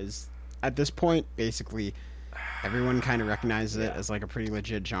deathcore is, at this point, basically everyone kind of recognizes it as like a pretty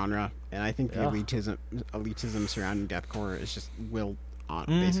legit genre, and I think the elitism surrounding deathcore is just will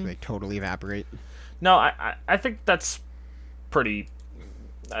basically totally evaporate. No, I think that's pretty.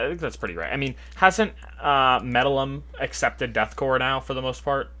 I think that's pretty right. I mean, hasn't Metalum accepted deathcore now for the most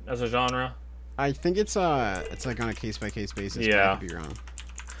part as a genre? I think it's like on a case by case basis. Yeah, but I could be wrong.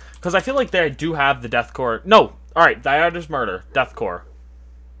 Because I feel like they do have the deathcore. No, all right, Diader's Murder, deathcore.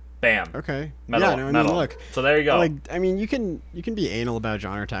 Bam. Okay. Metal. Yeah, no, I metal. mean, look. So there you go. Like, I mean, you can be anal about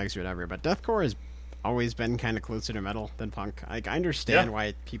genre tags or whatever, but deathcore has always been kind of closer to metal than punk. Like, I understand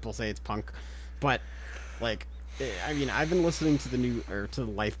why people say it's punk, but like, I mean, I've been listening to the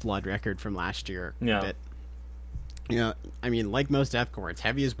Lifeblood record from last year a bit. You know, I mean, like most deathcore, it's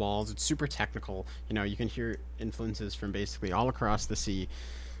heavy as balls. It's super technical. You know, you can hear influences from basically all across the sea.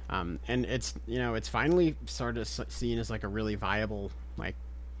 And it's, you know, it's finally started seen as like a really viable, like,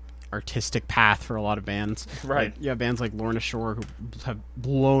 artistic path for a lot of bands. Right. Like, you have bands like Lorna Shore who have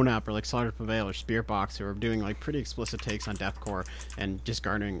blown up, or like Slaughter Prevail or Spiritbox, who are doing like pretty explicit takes on deathcore and just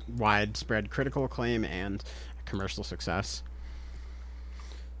garnering widespread critical acclaim and commercial success.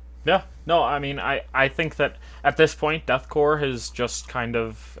 Yeah, No, I mean, I think that at this point, deathcore has just kind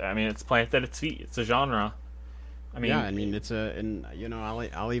of, I mean, it's planted its feet. It's a genre. I mean, Yeah, I mean it's a, and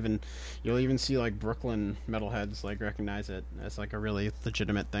I'll even, you'll even see like Brooklyn metalheads like recognize it as like a really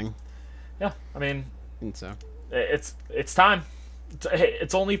legitimate thing. yeah, I mean, And so it's time.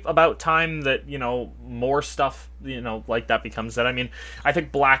 It's only about time that more stuff like that becomes that. I mean, I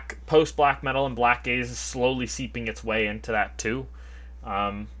think post black metal and black gaze is slowly seeping its way into that too.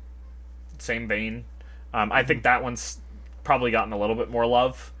 Same vein. I think that one's probably gotten a little bit more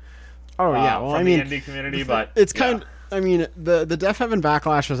love. Oh yeah, well, from I mean, the indie community, but it's kind. I mean, the Death Heaven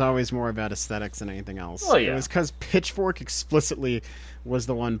backlash was always more about aesthetics than anything else. Oh yeah, it was because Pitchfork explicitly was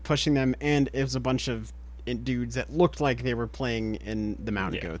the one pushing them, and it was a bunch of dudes that looked like they were playing in the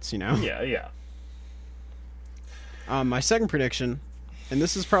Mountain Goats. Yeah. My second prediction, and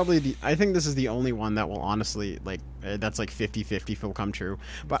this is probably I think this is the only one that will honestly that's like 50-50 will come true.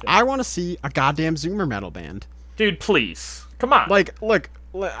 But I want to see a goddamn Zoomer metal band. Dude, please, come on. Look.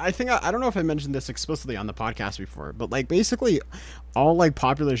 I think I don't know if I mentioned this explicitly on the podcast before, but like basically all like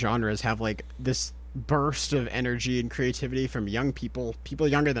popular genres have like this burst of energy and creativity from young people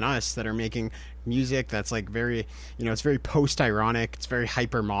younger than us that are making music that's like very, it's very post-ironic, it's very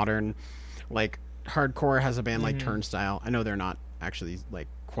hyper modern. Like hardcore has a band like Turnstile. I know they're not actually like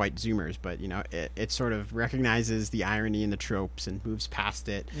quite Zoomers, but it sort of recognizes the irony and the tropes and moves past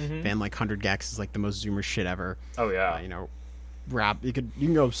it. Band like 100 Gex is like the most Zoomer shit ever. Oh yeah. Rap, you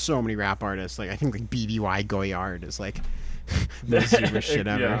can go so many rap artists, like I think like BBY Goyard is like the Zoomer shit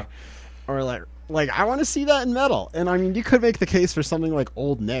ever. Yeah. Or like I want to see that in metal. And I mean, you could make the case for something like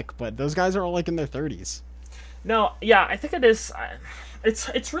Old Nick, but those guys are all like in their 30s. No, yeah, I think it is.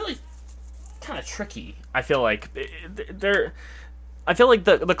 It's really kind of tricky. I feel like I feel like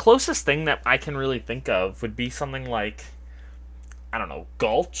the closest thing that I can really think of would be something like, I don't know,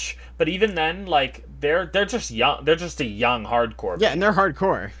 Gulch, but even then, like they're just young. They're just a young hardcore band. Yeah, and they're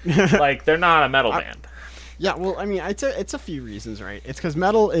hardcore. Like they're not a metal band. Yeah, well, I mean, it's a few reasons, right? It's because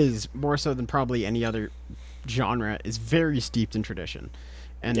metal is more so than probably any other genre is very steeped in tradition,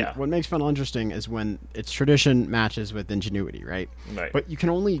 and what makes metal interesting is when its tradition matches with ingenuity, right? Right. But you can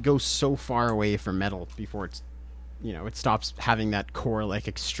only go so far away from metal before it's, it stops having that core like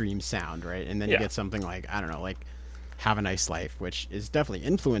extreme sound, right? And then you get something like, I don't know, like Have a Nice Life, which is definitely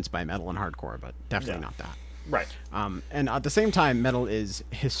influenced by metal and hardcore, but definitely not that. Right. And at the same time, metal is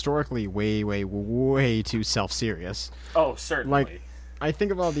historically way, way, way too self-serious. Oh, certainly. Like, I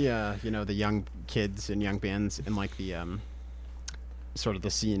think of all the, the young kids and young bands in like the, sort of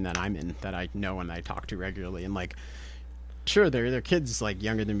the scene that I'm in, that I know and I talk to regularly, and like, sure, they're kids like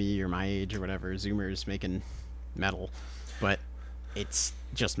younger than me or my age or whatever, Zoomers making metal, but it's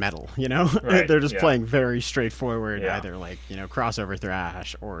just metal, Right, they're just playing very straightforward, either like crossover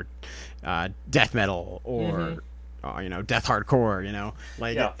thrash or death metal or death hardcore,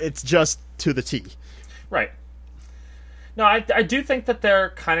 it's just to the T. Right. No, I do think that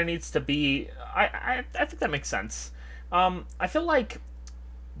there kind of needs to be. I think that makes sense. I feel like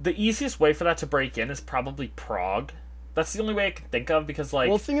the easiest way for that to break in is probably prog. That's the only way I can think of, because like.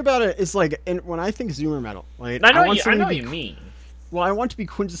 Well, the thing about it is like, when I think Zoomer metal, like I know what you mean. Well, I want to be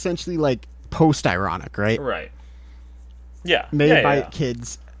quintessentially like post-ironic, right? Right. Yeah. Made by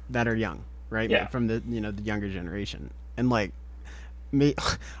kids that are young, right? Yeah. From the the younger generation, and like,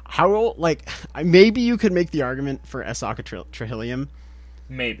 how old? Like, maybe you could make the argument for Esaka Trihelium.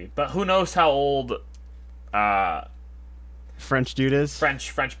 Maybe, but who knows how old French dude is?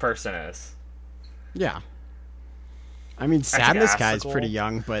 French person is. Yeah. I mean, Sadness guy's pretty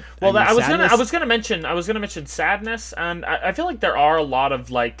young, but I was gonna mention Sadness, and I feel like there are a lot of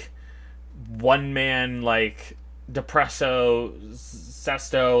like one man like depresso,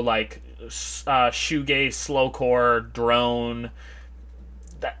 zesto, like shoegaze, slowcore, drone.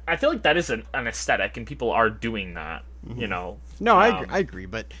 That I feel like that is an aesthetic, and people are doing that. No, I agree,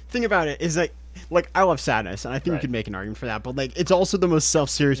 but thing about it is like I love Sadness, and I think you could make an argument for that, but like it's also the most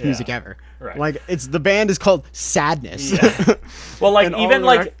self-serious music ever. Right. Like the band is called Sadness. Yeah. Well, like even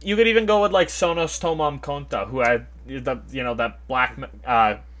like you could even go with like Sonos Tomam Konta, who had that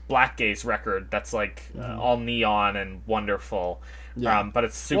black gaze record that's like all neon and wonderful. Yeah. But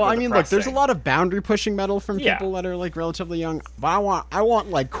it's super. Well, I mean, depressing. look, there's a lot of boundary pushing metal from people that are like relatively young, but I want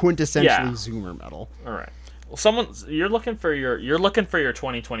like quintessentially Zoomer metal. All right. Well, you're looking for your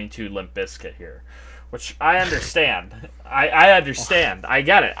 2022 Limp Bizkit here, which I understand. I understand. I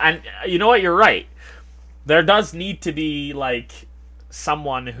get it. And you know what? You're right. There does need to be like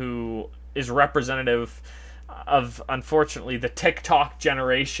someone who is representative of, unfortunately, the TikTok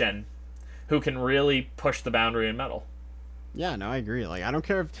generation, who can really push the boundary in metal. Yeah, no, I agree. Like, I don't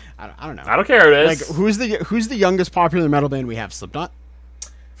care if I don't know. I don't care who it is. Like, who's the youngest popular metal band we have? Slipknot.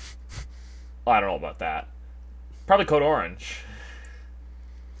 I don't know about that. Probably Code Orange.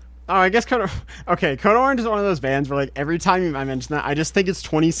 Oh, I guess Code Orange is one of those bands where, like, every time I mention that, I just think it's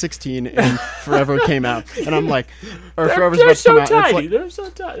 2016 and Forever came out, and I'm like, or Forever's about to come out. Tiny. They're so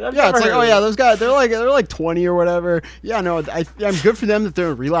tiny. Yeah, it's like, oh yeah, those guys, they're like 20 or whatever. Yeah, no, I'm good for them that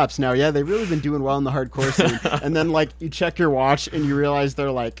they're in Relapse now. Yeah, they've really been doing well in the hardcore scene. And then, like, you check your watch and you realize they're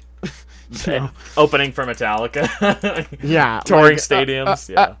like, opening for Metallica. Yeah, touring stadiums.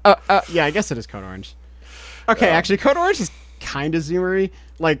 Yeah, I guess it is Code Orange. Okay, actually, Code Orange is kind of zoomery,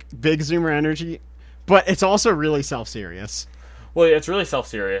 like big zoomer energy, but it's also really self-serious. Well, it's really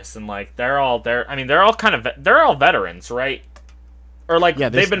self-serious, and like they're all veterans, right? Or like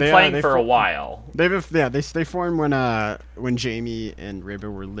they've been playing for a while. They formed when Jamie and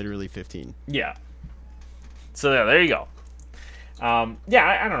Ribba were literally 15. Yeah. So yeah, there you go. I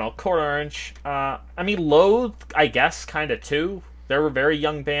don't know. Code Orange. I mean, Loathe, I guess, kind of too. They're a very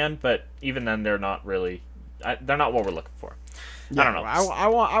young band, but even then, they're not really. They're not what we're looking for. Yeah, I don't know.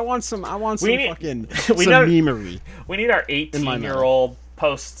 I want some fucking memery. We need our 18-year-old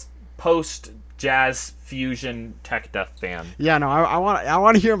post jazz fusion tech death band. Yeah, no, I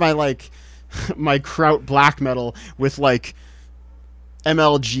want to hear my kraut black metal with like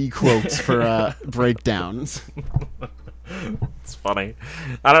MLG quotes for breakdowns. It's funny.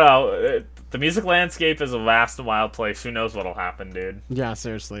 I don't know. The music landscape is a vast and wild place. Who knows what'll happen, dude? Yeah,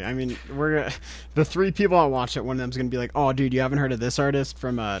 seriously. I mean, the three people I watch it, one of them's gonna be like, "Oh, dude, you haven't heard of this artist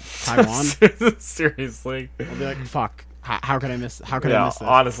from Taiwan?" Seriously. I'll be like, "Fuck, how could I miss? How could I miss this?"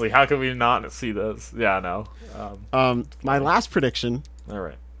 Honestly, how could we not see this? Yeah, no. My last prediction. All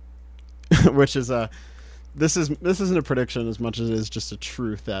right. Which is this isn't a prediction as much as it is just a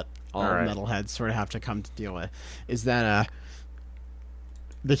truth that all metalheads sort of have to come to deal with. Is that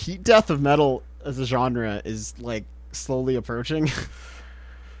the heat death of metal as a genre is like slowly approaching.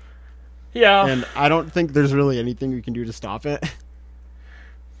 Yeah. And I don't think there's really anything we can do to stop it.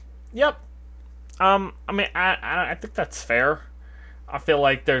 Yep. I mean, I think that's fair. I feel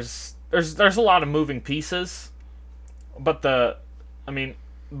like there's a lot of moving pieces, but the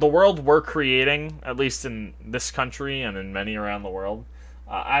world we're creating, at least in this country and in many around the world,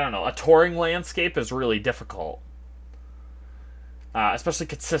 I don't know, a touring landscape is really difficult. Especially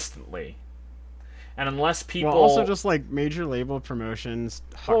consistently. And unless people... Well, also just, like, major label promotions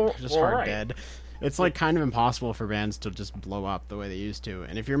hard dead. It's, like, kind of impossible for bands to just blow up the way they used to.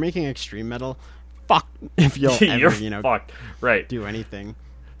 And if you're making extreme metal, fuck if you'll ever, fucked. Right. do anything.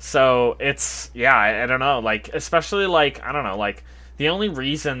 So, it's... Yeah, I don't know. Like, especially, like, I don't know, like, the only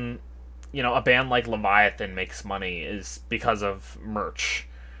reason, a band like Leviathan makes money is because of merch.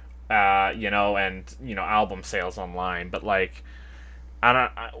 And, album sales online. But, like...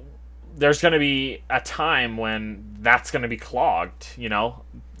 there's going to be a time when that's going to be clogged,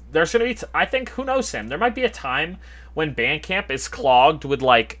 There's going to be... I think, who knows, Sam? There might be a time when Bandcamp is clogged with,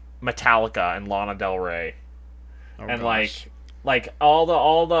 like, Metallica and Lana Del Rey. Oh, and, gosh. like all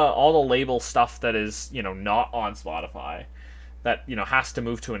the label stuff that is, not on Spotify that, has to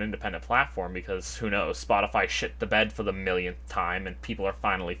move to an independent platform because, who knows, Spotify shit the bed for the millionth time and people are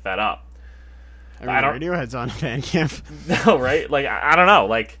finally fed up. Radiohead's on Bandcamp. No, right? Like, I don't know.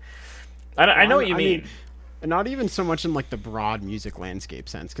 Like, I know what you mean. Not even so much in, like, the broad music landscape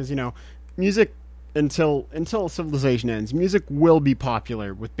sense. Because, music, until civilization ends, music will be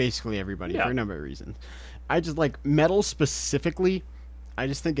popular with basically everybody for a number of reasons. I just, like, metal specifically, I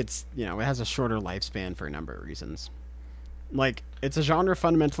just think it's, it has a shorter lifespan for a number of reasons. Like, it's a genre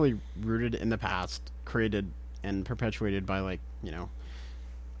fundamentally rooted in the past, created and perpetuated by, like,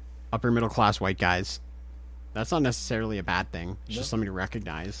 upper middle class white guys. That's not necessarily a bad thing. It's just something to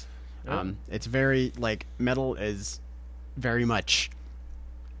recognize. It's very, like, metal is very much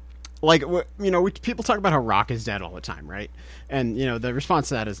like, people talk about how rock is dead all the time, right? And the response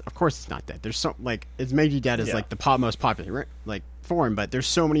to that is, of course it's not dead. There's so, like, it's maybe dead as like the most popular like form, but there's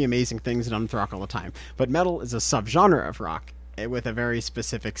so many amazing things that unrock all the time. But metal is a subgenre of rock with a very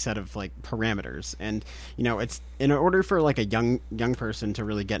specific set of, like, parameters. And it's in order for, like, a young person to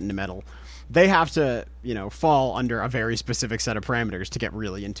really get into metal, they have to fall under a very specific set of parameters to get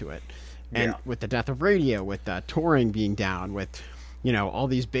really into it. And with the death of radio, with touring being down, with all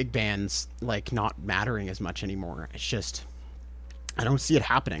these big bands, like, not mattering as much anymore, it's just, I don't see it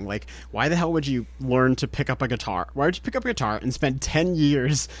happening. Like, why the hell would you learn to pick up a guitar? Why would you pick up a guitar and spend 10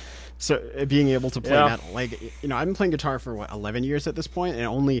 years being able to play metal? Like, I've been playing guitar for 11 years at this point, and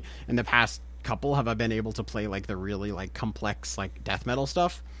only in the past couple have I been able to play, like, the really, like, complex, like, death metal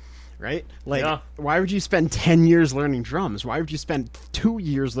stuff, right? Like, why would you spend 10 years learning drums? Why would you spend 2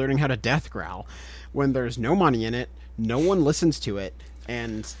 years learning how to death growl when there's no money in it, no one listens to it,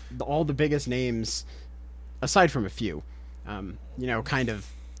 and all the biggest names, aside from a few, kind of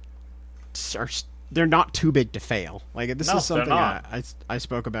they're not too big to fail. Like, this is something I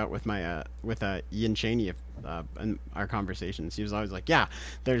spoke about with my with Ian Chaney in our conversations. He was always like, yeah,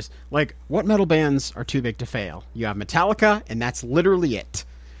 there's like, what metal bands are too big to fail? You have Metallica, and that's literally it.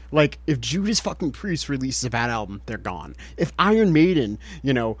 Like, if Judas fucking Priest releases a bad album, they're gone. If Iron Maiden,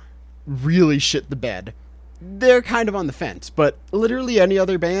 really shit the bed, they're kind of on the fence. But literally any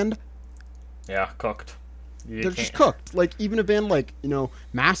other band, cooked. They're just cooked. Like, even a band like,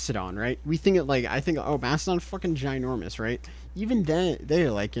 Mastodon, right? I think, Mastodon's fucking ginormous, right? Even then,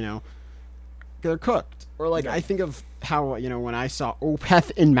 they're like, they're cooked. Or like, I think of how, when I saw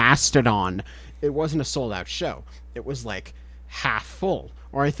Opeth in Mastodon, it wasn't a sold out show. It was like half full.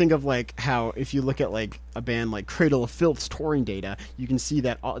 Or I think of like how if you look at like a band like Cradle of Filth's touring data, you can see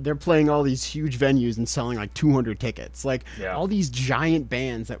that they're playing all these huge venues and selling like 200 tickets. Like, all these giant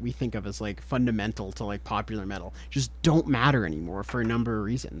bands that we think of as like fundamental to like popular metal just don't matter anymore for a number of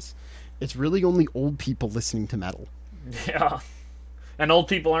reasons. It's really only old people listening to metal. Yeah. And old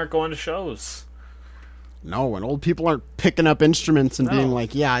people aren't going to shows. No, and old people aren't picking up instruments and being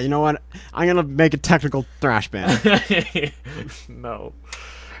like, yeah, you know what? I'm going to make a technical thrash band. No,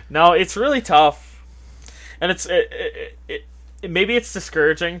 it's really tough. And maybe it's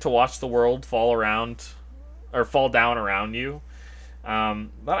discouraging to watch the world fall down around you. But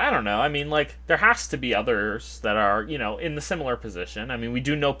I don't know. I mean, like, there has to be others that are, in the similar position. I mean, we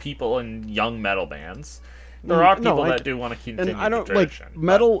do know people in young metal bands. There are people that do want to continue. And I don't like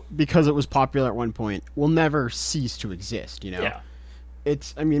metal, because it was popular at one point, will never cease to exist. Yeah.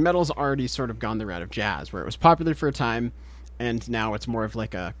 Metal's already sort of gone the route of jazz, where it was popular for a time, and now it's more of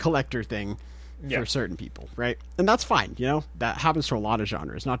like a collector thing for certain people, right? And that's fine. That happens to a lot of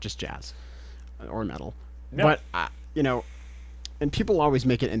genres, not just jazz or metal. Yeah. But and people always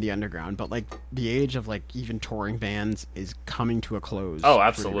make it in the underground. But like, the age of like even touring bands is coming to a close. Oh,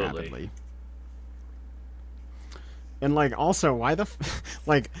 absolutely. Pretty rapidly. And, like, also, why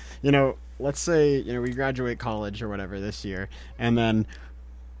let's say, we graduate college or whatever this year, and then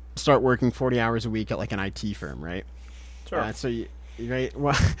start working 40 hours a week at, like, an IT firm, right? Sure. Right?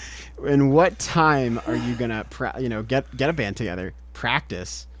 Well, in what time are you going to, get a band together,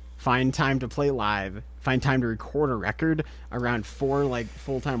 practice, find time to play live, find time to record a record around 4, like,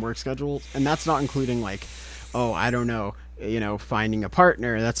 full-time work schedules? And that's not including, like, I don't know, finding a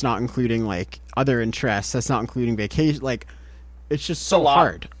partner. That's not including like other interests. That's not including vacation. Like, it's just so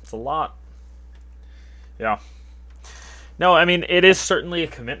hard. It's a lot. Yeah. No, I mean, it is certainly a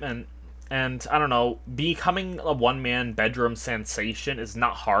commitment. And I don't know, becoming a one-man bedroom sensation is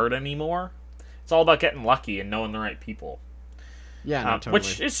not hard anymore. It's all about getting lucky and knowing the right people. Yeah, totally.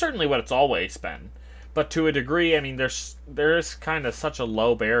 Which is certainly what it's always been. But to a degree, I mean, there's kind of such a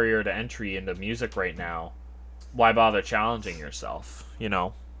low barrier to entry into music right now. Why bother challenging yourself,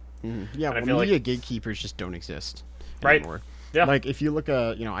 Mm-hmm. Yeah, media gatekeepers just don't exist anymore. Right. Yeah. Like, if you look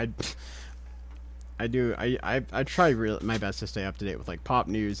at, I try my best to stay up to date with, like, pop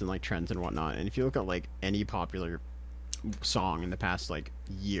news and, like, trends and whatnot. And if you look at, like, any popular song in the past, like,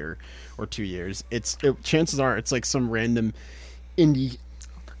 year or 2 years, chances are it's, like, some random indie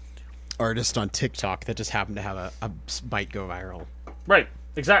artist on TikTok that just happened to have a bite go viral. Right.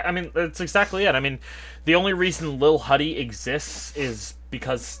 Exactly. I mean, that's exactly it. I mean, the only reason Lil Huddy exists is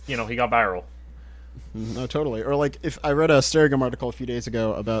because, he got viral. No, totally. Or like, if I read a Stereogum article a few days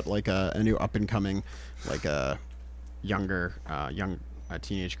ago about like a new up and coming, like a young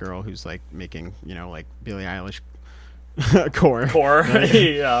teenage girl who's like making, like Billie Eilish core. Right?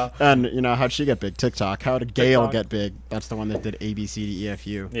 Yeah. And how'd she get big? TikTok. How did Gail get big? That's the one that did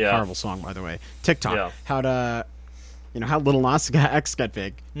ABCDEFU. Yeah. Horrible song, by the way. TikTok. Yeah. How Lil Nas X got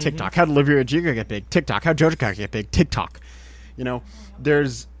big? TikTok. How did Olivia Rodrigo get big? TikTok. How Doja Cat get big? TikTok.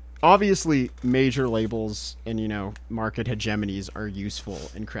 There's obviously major labels and, market hegemonies are useful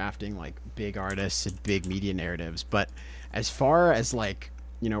in crafting, like, big artists and big media narratives. But as far as, like,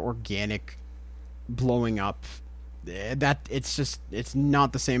 organic blowing up, it's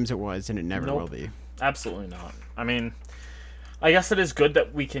not the same as it was, and it never will be. Absolutely not. I mean, I guess it is good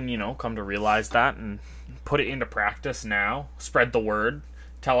that we can, come to realize that and put it into practice now. Spread the word.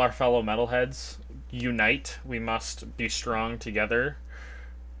 Tell our fellow metalheads, unite. We must be strong together,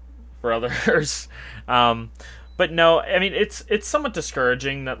 brothers. But no, I mean, it's somewhat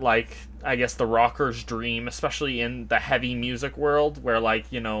discouraging that, like, I guess the rocker's dream, especially in the heavy music world, where, like,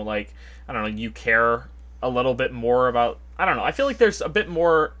 like, I don't know, you care a little bit more about, I don't know, I feel like there's a bit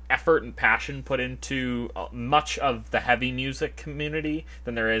more effort and passion put into much of the heavy music community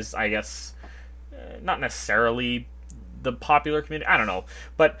than there is, I guess, not necessarily the popular community. I don't know,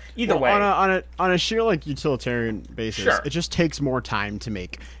 but either way, on a sheer like utilitarian basis, sure, it just takes more time to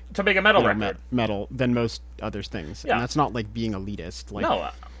make a metal record, metal than most other things. Yeah. And that's not like being elitist. Like, no,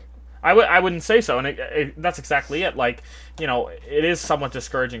 I wouldn't say so, and that's exactly it. Like, you know, it is somewhat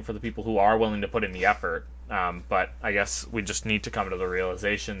discouraging for the people who are willing to put in the effort. But I guess we just need to come to the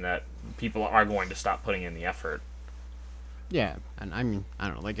realization that people are going to stop putting in the effort. Yeah, and I mean, I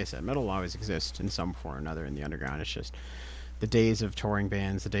don't know, like I said, metal will always exist in some form or another in the underground. It's just the days of touring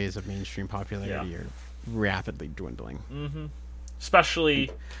bands, the days of mainstream popularity are rapidly dwindling. Mm-hmm.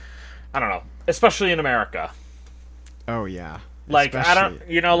 Especially, I don't know, especially in America. Oh, yeah. Like, I don't,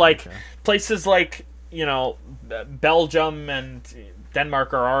 you know, like, places like, you know, Belgium and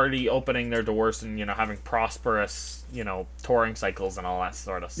Denmark are already opening their doors and, you know, having prosperous, you know, touring cycles and all that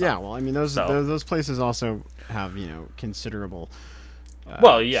sort of stuff. Yeah, well, I mean, those places also have, you know, considerable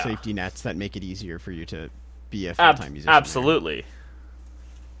safety nets that make it easier for you to be a full-time musician. Absolutely. There.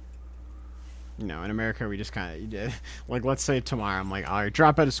 You know, in America, we just kind of, like, let's say tomorrow, I'm like, all right,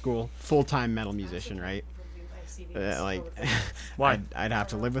 drop out of school, full-time metal musician, right? Like, I'd have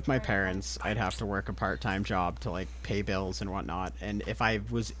to live with my parents. I'd have to work a part-time job to like pay bills and whatnot. And if I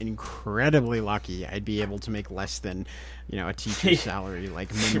was incredibly lucky, I'd be able to make less than, you know, a teacher's salary,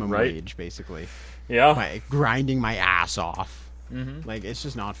 like minimum wage, basically. Yeah. By grinding my ass off. Mm-hmm. Like, it's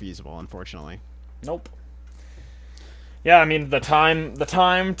just not feasible, unfortunately. Nope. Yeah, I mean, the time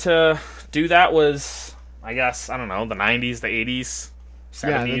to do that was, I guess, I don't know, the 90s, the 80s. 70s.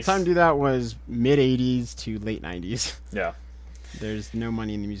 Yeah, the time to do that was mid 80s to late 90s. Yeah. There's no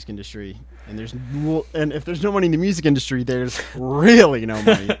money in the music industry, and if there's no money in the music industry, there's really no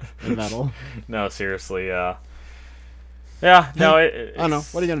money in metal. No, seriously, yeah. Yeah, no, I don't know.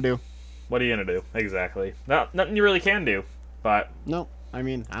 What are you gonna do? What are you gonna do? Exactly. Nothing you really can do. But no, I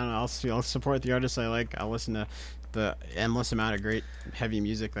mean, I don't know. I'll support the artists I like. I'll listen to the endless amount of great heavy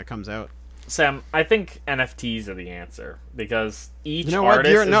music that comes out. Sam, I think NFTs are the answer because each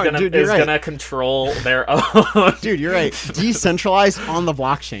artist is gonna control their own. Dude, you're right. Decentralized on the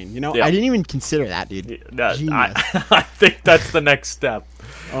blockchain. You know, I didn't even consider that, dude. I think that's the next step.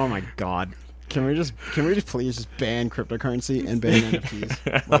 Oh my god. Can we just please just ban cryptocurrency and ban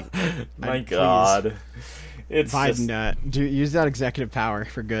NFTs? Like, my god. It's Biden, use that executive power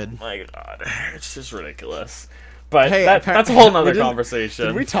for good. My god. It's just ridiculous. But hey, that's a whole nother conversation.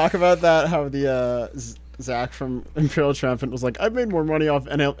 Did we talk about that? How the Zach from Imperial Triumphant was like, I've made more money off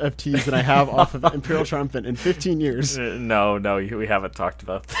NFTs than I have off of Imperial Triumphant in 15 years. No, we haven't talked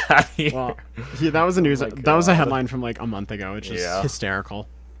about that either. Well, that was a news. That was a headline from like a month ago. It's just hysterical.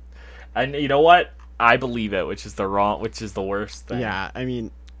 And you know what? I believe it, which is the worst thing. Yeah, I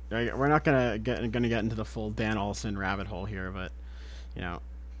mean, we're not gonna get into the full Dan Olson rabbit hole here, but you know.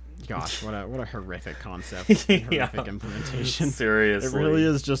 Gosh, what a horrific concept, horrific implementation. Seriously, it really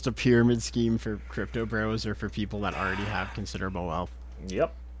is just a pyramid scheme for crypto bros or for people that already have considerable wealth.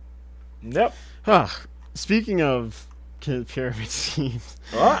 Yep. Speaking of pyramid schemes,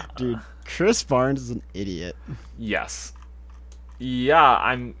 dude, Chris Barnes is an idiot. Yes.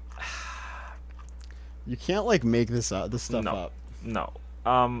 Yeah, You can't like make this stuff up. No.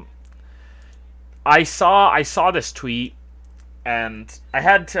 I saw this tweet. And I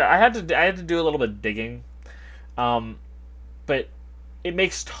had to do a little bit of digging, but it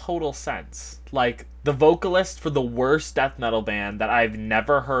makes total sense. Like, the vocalist for the worst death metal band that I've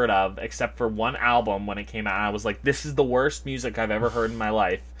never heard of, except for one album when it came out, and I was like, this is the worst music I've ever heard in my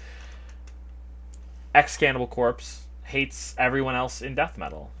life. Ex-Cannibal Corpse hates everyone else in death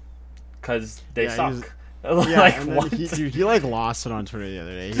metal because they suck. Like, and then he like lost it on Twitter the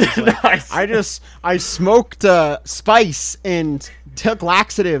other day. He was like, I smoked spice and took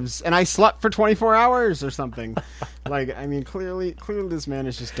laxatives and I slept for 24 hours or something. Like, I mean, clearly this man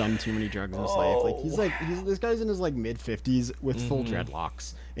has just done too many drugs in his life. Like, this guy's in his like mid 50s with full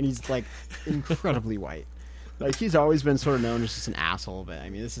dreadlocks and he's like incredibly white. Like, he's always been sort of known as just an asshole, but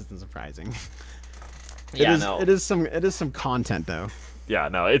I mean, this isn't surprising. It is some content though. Yeah,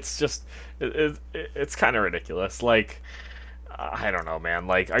 no, it's just it's kind of ridiculous. Like, I don't know, man.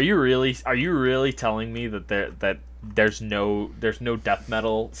 Like, are you really telling me that there's no death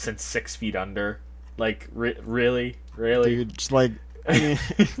metal since 6 Feet Under? Like, really, dude? Just like, I mean,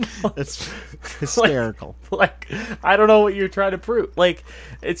 it's hysterical. Like, I don't know what you're trying to prove. Like,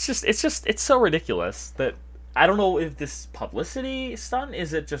 it's so ridiculous that. I don't know if this publicity stunt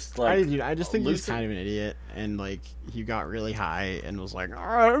is it just like I just think he's kind of an idiot and like he got really high and was like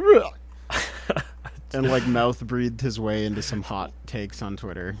and like mouth breathed his way into some hot takes on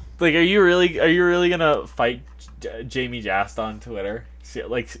Twitter. Like, are you really gonna fight Jamie Jast on Twitter?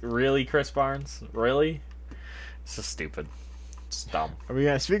 Like, really, Chris Barnes? Really? It's just stupid. It's dumb.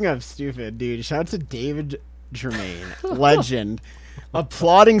 Speaking of stupid, dude, shout out to David Germain, legend,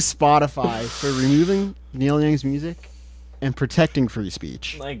 applauding Spotify for removing Neil Young's music and protecting free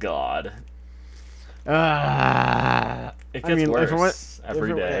speech. My God. It gets worse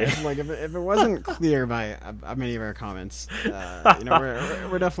every day. If it wasn't clear by many of our comments,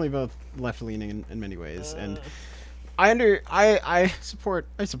 we're definitely both left leaning in many ways, and I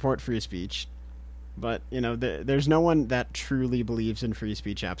support free speech, but there's no one that truly believes in free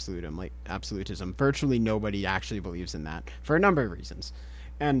speech absolutism. Virtually nobody actually believes in that for a number of reasons,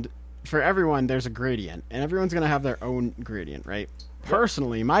 and for everyone there's a gradient, and everyone's gonna have their own gradient, right?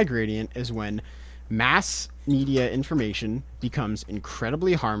 Personally, my gradient is when mass media information becomes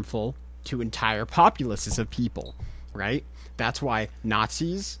incredibly harmful to entire populaces of people, right? That's why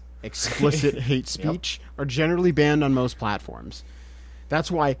Nazis, explicit hate speech are generally banned on most platforms.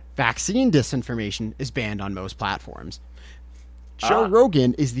 That's why vaccine disinformation is banned on most platforms. Joe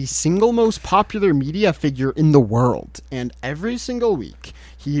Rogan is the single most popular media figure in the world, and every single week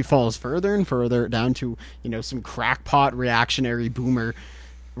he falls further and further down to, some crackpot reactionary boomer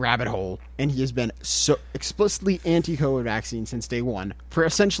rabbit hole, and he has been so explicitly anti-COVID vaccine since day one for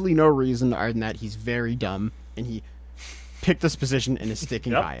essentially no reason other than that he's very dumb and he picked this position and is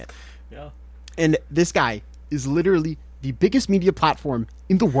sticking by it. Yeah. And this guy is literally the biggest media platform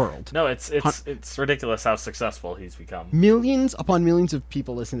in the world. No, it's ridiculous how successful he's become. Millions upon millions of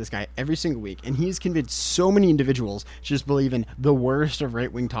people listen to this guy every single week, and he's convinced so many individuals to just believe in the worst of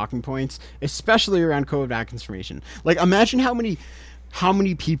right-wing talking points, especially around COVID vaccine information. Like, imagine how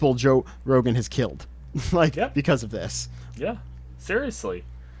many people Joe Rogan has killed, because of this. Yeah, seriously.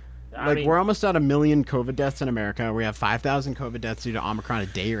 We're almost at 1 million COVID deaths in America. We have 5,000 COVID deaths due to Omicron a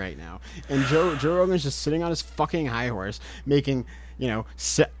day right now. And Joe Rogan's just sitting on his fucking high horse, making,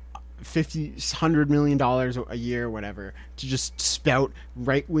 $50, $100 million a year or whatever, to just spout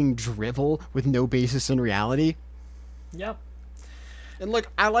right-wing drivel with no basis in reality. Yep. And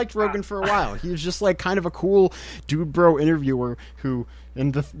I liked Rogan for a while. He was just kind of a cool dude bro interviewer who,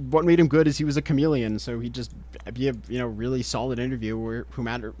 and what made him good is he was a chameleon. So he'd just be a really solid interviewer no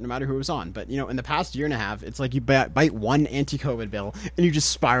matter who was on. But in the past year and a half, it's like you bite one anti-COVID bill and you just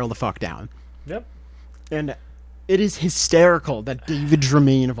spiral the fuck down. Yep. And it is hysterical that David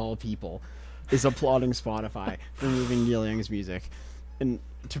Germain of all people is applauding Spotify for removing Neil Young's music and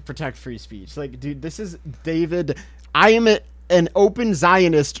to protect free speech. Dude, this is David. I am an open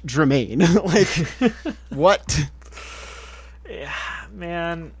Zionist Germain. What? Yeah,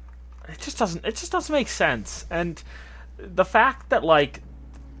 man, it just doesn't make sense. And the fact that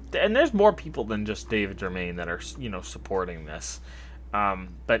and there's more people than just David Germain that are supporting this,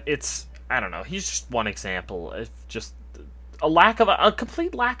 but I don't know, he's just one example of just a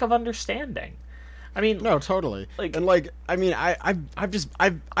complete lack of understanding. I mean, no, totally. I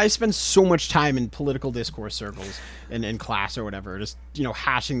spend so much time in political discourse circles and in class or whatever, just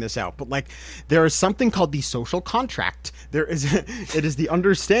hashing this out. But there is something called the social contract. It is the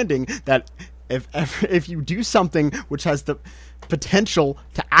understanding that if you do something which has the potential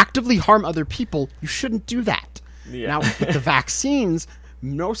to actively harm other people, you shouldn't do that. Yeah. Now, with the vaccines,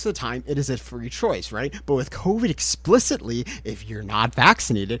 most of the time it is a free choice, right? But with COVID explicitly, if you're not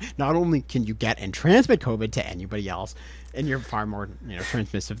vaccinated, not only can you get and transmit COVID to anybody else, and you're far more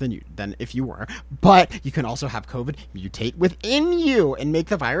transmissive than if you were, but you can also have COVID mutate within you and make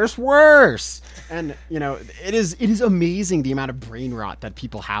the virus worse. And it is amazing the amount of brain rot that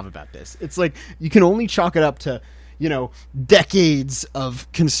people have about this. It's you can only chalk it up to decades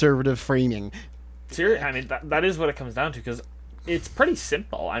of conservative framing. Seriously, I mean that is what it comes down to, because it's pretty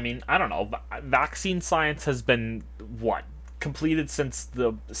simple. I mean, I don't know. Vaccine science has been completed since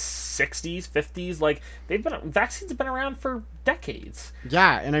the 60s, 50s. Vaccines have been around for decades.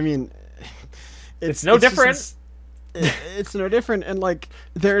 Yeah, and I mean, it's no different. It's no different, and look,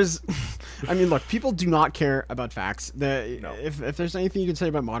 people do not care about facts. If there's anything you can say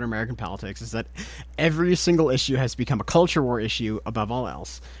about modern American politics, is that every single issue has become a culture war issue above all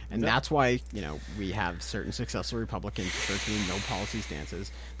else, and that's why we have certain successful Republicans with virtually no policy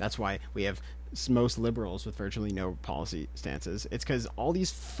stances. That's why we have most liberals with virtually no policy stances. It's because all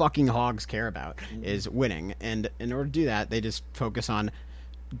these fucking hogs care about is winning, and in order to do that, they just focus on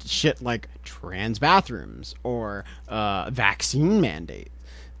shit like trans bathrooms or vaccine mandate.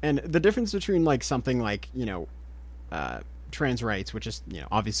 And the difference between something trans rights, which is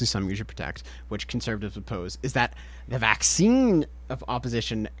obviously something you should protect, which conservatives oppose, is that the vaccine of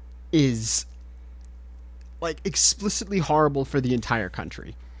opposition is like explicitly horrible for the entire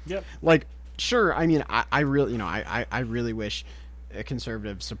country. Yep. Like, sure, I mean, I really, I really wish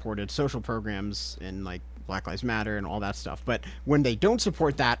conservatives supported social programs and like Black Lives Matter and all that stuff. But when they don't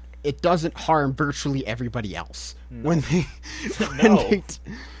support that, it doesn't harm virtually everybody else. No. When they,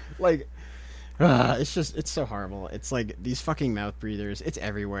 like, it's so horrible. It's like these fucking mouth breathers. It's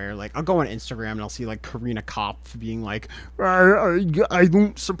everywhere. Like, I'll go on Instagram and I'll see like Karina Kopf being like, I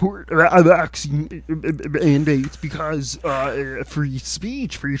don't support vaccine mandates because free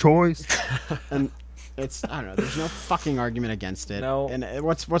speech, free choice, and it's, I don't know. There's no fucking argument against it. No. And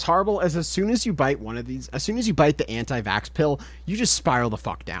what's horrible is as soon as you bite one of these, as soon as you bite the anti-vax pill, you just spiral the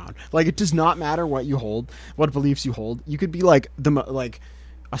fuck down. Like, it does not matter what you hold, what beliefs you hold. You could be like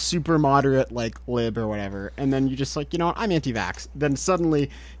a super moderate like lib or whatever, and then you just like, I'm anti-vax. Then suddenly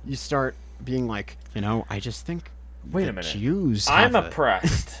you start being like, I just think, wait a minute, Jews I'm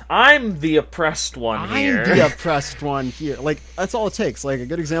oppressed. I'm the oppressed one here. I'm the oppressed one here. Like, that's all it takes. Like, a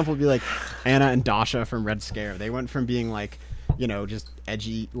good example would be like Anna and Dasha from Red Scare. They went from being like, just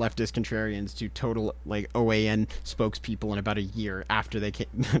edgy leftist contrarians to total like OAN spokespeople in about a year after they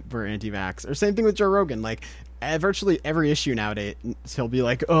were anti-vax. Or same thing with Joe Rogan. Like, virtually every issue nowadays, he'll be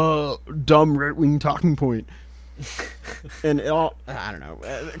like, dumb right-wing talking point. And it all, I don't know.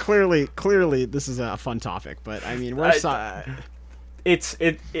 Clearly, this is a fun topic, but I mean,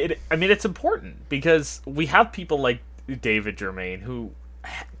 it's important because we have people like David Germain who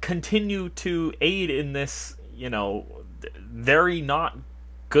continue to aid in this, very not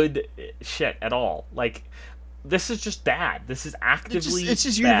good shit at all. Like, this is just bad. This is actively it's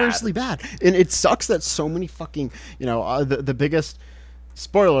just universally bad. And it sucks that so many fucking, the biggest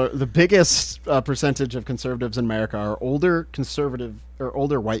spoiler, the biggest percentage of conservatives in America are older conservative or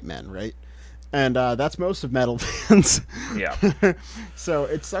older white men, right? And that's most of metal fans. Yeah. So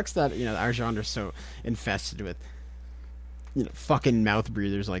it sucks that, our genre is so infested with, fucking mouth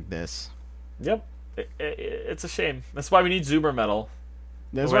breathers like this. Yep. It's a shame. That's why we need Zoomer metal.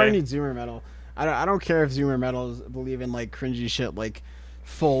 That's why we need Zoomer metal. I don't care if Zoomer metals believe in like cringy shit like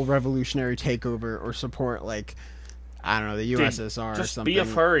full revolutionary takeover or support like, I don't know, the USSR or something. Just be a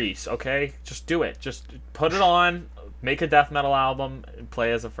furry, okay? Just do it. Just put it on, make a death metal album, and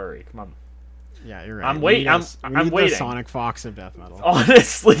play as a furry. Come on. Yeah, you're right. I'm waiting. I'm waiting. The Sonic Fox of death metal.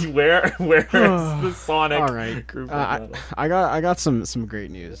 Honestly, where is the Sonic All right. group of metal? I got some great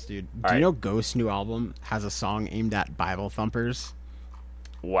news, dude. Do you know Ghost's new album has a song aimed at Bible thumpers?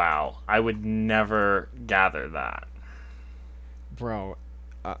 Wow, I would never gather that. Bro,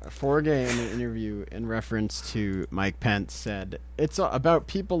 Forgay in an interview in reference to Mike Pence said, it's about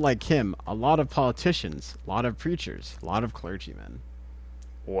people like him, a lot of politicians, a lot of preachers, a lot of clergymen.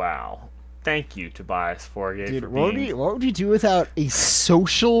 Wow. Thank you, Tobias Forgay, dude, for being... what would you do without a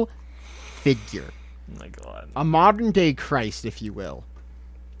social figure? Oh my God. A modern-day Christ, if you will.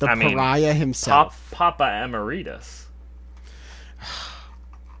 The pariah himself. Papa Emeritus.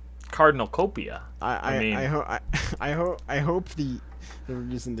 Cardinal Copia. I hope the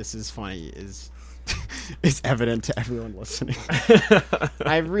reason this is funny is evident to everyone listening.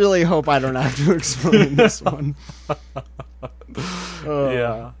 I really hope I don't have to explain this one.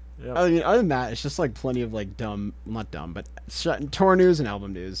 Yeah. Yep. I mean, other than that, it's just like plenty of like not dumb, but tour news and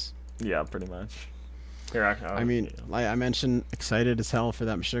album news. Yeah, pretty much. Here, like I mentioned, excited as hell for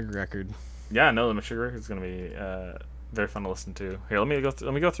that Meshuggah record. Yeah, no, the Meshuggah record is gonna be very fun to listen to. Here, let me go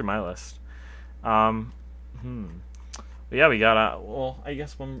through my list. But yeah, we got I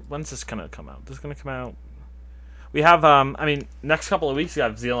guess when's this gonna come out? This is gonna come out. We have next couple of weeks we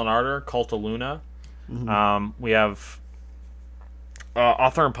have Zeal and Ardor, Cult of Luna. Mm-hmm. We have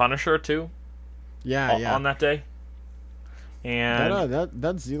Author and Punisher too. Yeah. On that day. And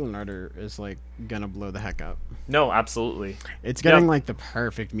that Zeal and Ardor is like gonna blow the heck up. No, absolutely. It's getting like the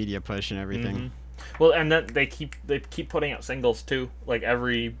perfect media push and everything. Mm-hmm. Well, and then they keep putting out singles too, like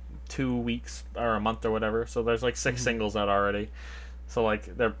every 2 weeks or a month or whatever. So there's like 6 singles out already. So like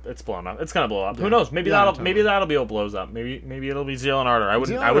it's blown up. It's gonna blow up. Yeah. Who knows? Maybe that'll be what blows up. Maybe it'll be Zeal and Ardor. I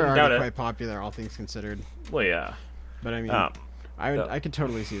wouldn't doubt it. Quite popular, all things considered. Well, yeah. But I mean, I could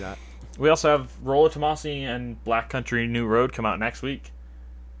totally see that. We also have Rollo Tomassi and Black Country New Road come out next week.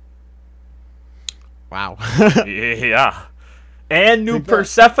 Wow. Yeah. And New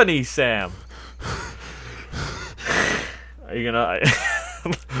Persephone, Sam. Are you gonna?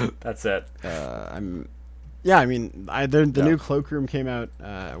 That's it. Yeah, I mean, the new Cloakroom came out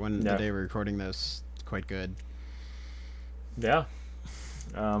when the day we're recording this. It's quite good. Yeah.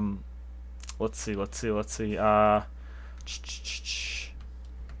 Let's see. Yeah,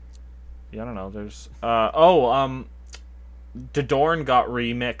 I don't know. There's Dodorn got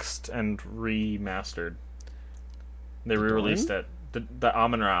remixed and remastered. They re-released it. The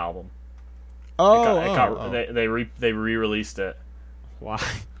Amon-Ra album. They re-released it. Why?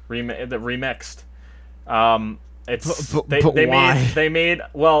 Remixed. They made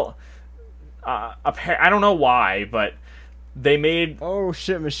I don't know why, but they made. Oh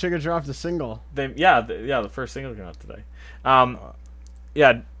shit! Meshuggah dropped a single. The first single came out today.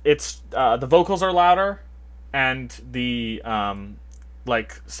 It's the vocals are louder, and the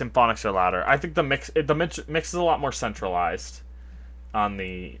symphonics are louder. I think the mix is a lot more centralized on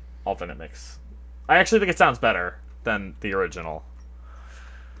the alternate mix. I actually think it sounds better than the original.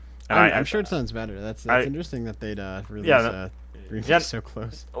 And I'm sure it sounds better. That's interesting that they'd release remix so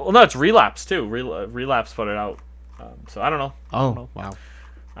close. Well, no, it's Relapse too. Relapse put it out. So I don't know. Wow.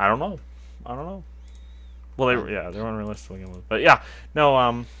 I don't know. Well, they weren't realistic to begin with, but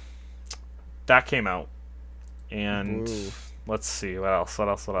that came out, and let's see what else.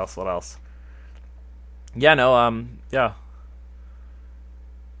 What's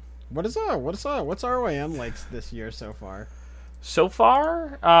ROAM like this year so far? So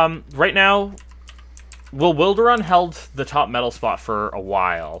far, right now, Wilderun held the top metal spot for a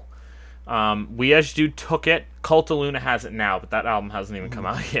while. We As Dude took it. Cult of Luna has it now, but that album hasn't even come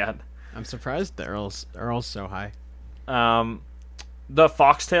out yet. I'm surprised the Earl's so high. The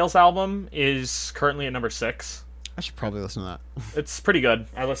Foxtails album is currently at number 6. I should probably listen to that. It's pretty good.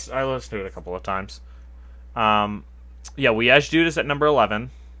 I listened to it a couple of times. We As Dude is at number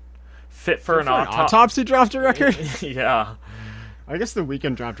 11. Fit for an Autopsy dropped a record? Yeah. I guess The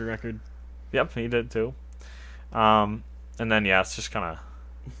Weeknd dropped a record. Yep, he did too. And then it's just kind of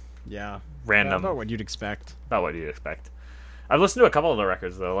random. About what you'd expect. I've listened to a couple of the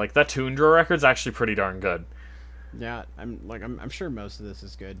records though. Like that Toondra record's actually pretty darn good. Yeah, I'm sure most of this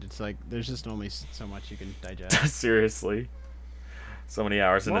is good. It's like there's just only so much you can digest. Seriously, so many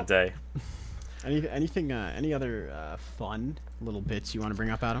hours in a day. Any other fun little bits you want to bring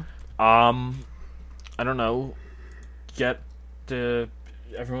up, Adam? I don't know.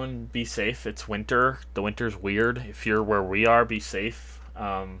 Everyone be safe. It's winter. The winter's weird. If you're where we are, be safe.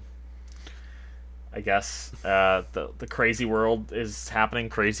 I guess the crazy world is happening.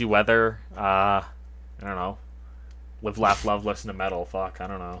 Crazy weather. I don't know. Live, laugh, love. Listen to metal. Fuck. I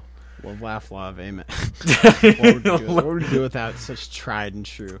don't know. Live, laugh, love. Amen. What would we do without such tried and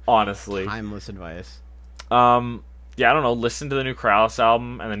true, honestly, timeless advice? I don't know. Listen to the new Kraus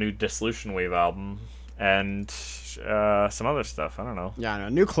album and the new Dissolution Wave album and some other stuff. I don't know. Yeah, I know.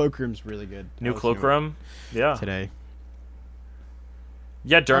 New Cloakroom's really good. New Cloakroom. Yeah. Today.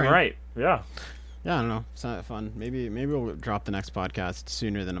 Yeah, darn right. Yeah. Yeah, I don't know. It's not fun. Maybe we'll drop the next podcast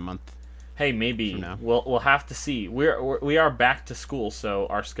sooner than a month. Hey, maybe we'll have to see. We are back to school, so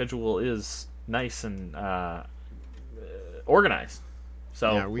our schedule is nice and organized.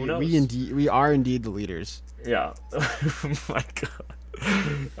 So yeah, we are indeed the leaders. Yeah. Oh my god.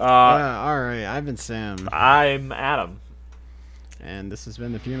 All right. I've been Sam. I'm Adam. And this has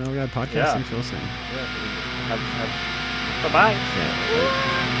been the Female God Podcast. Thanks for listening. Bye-bye.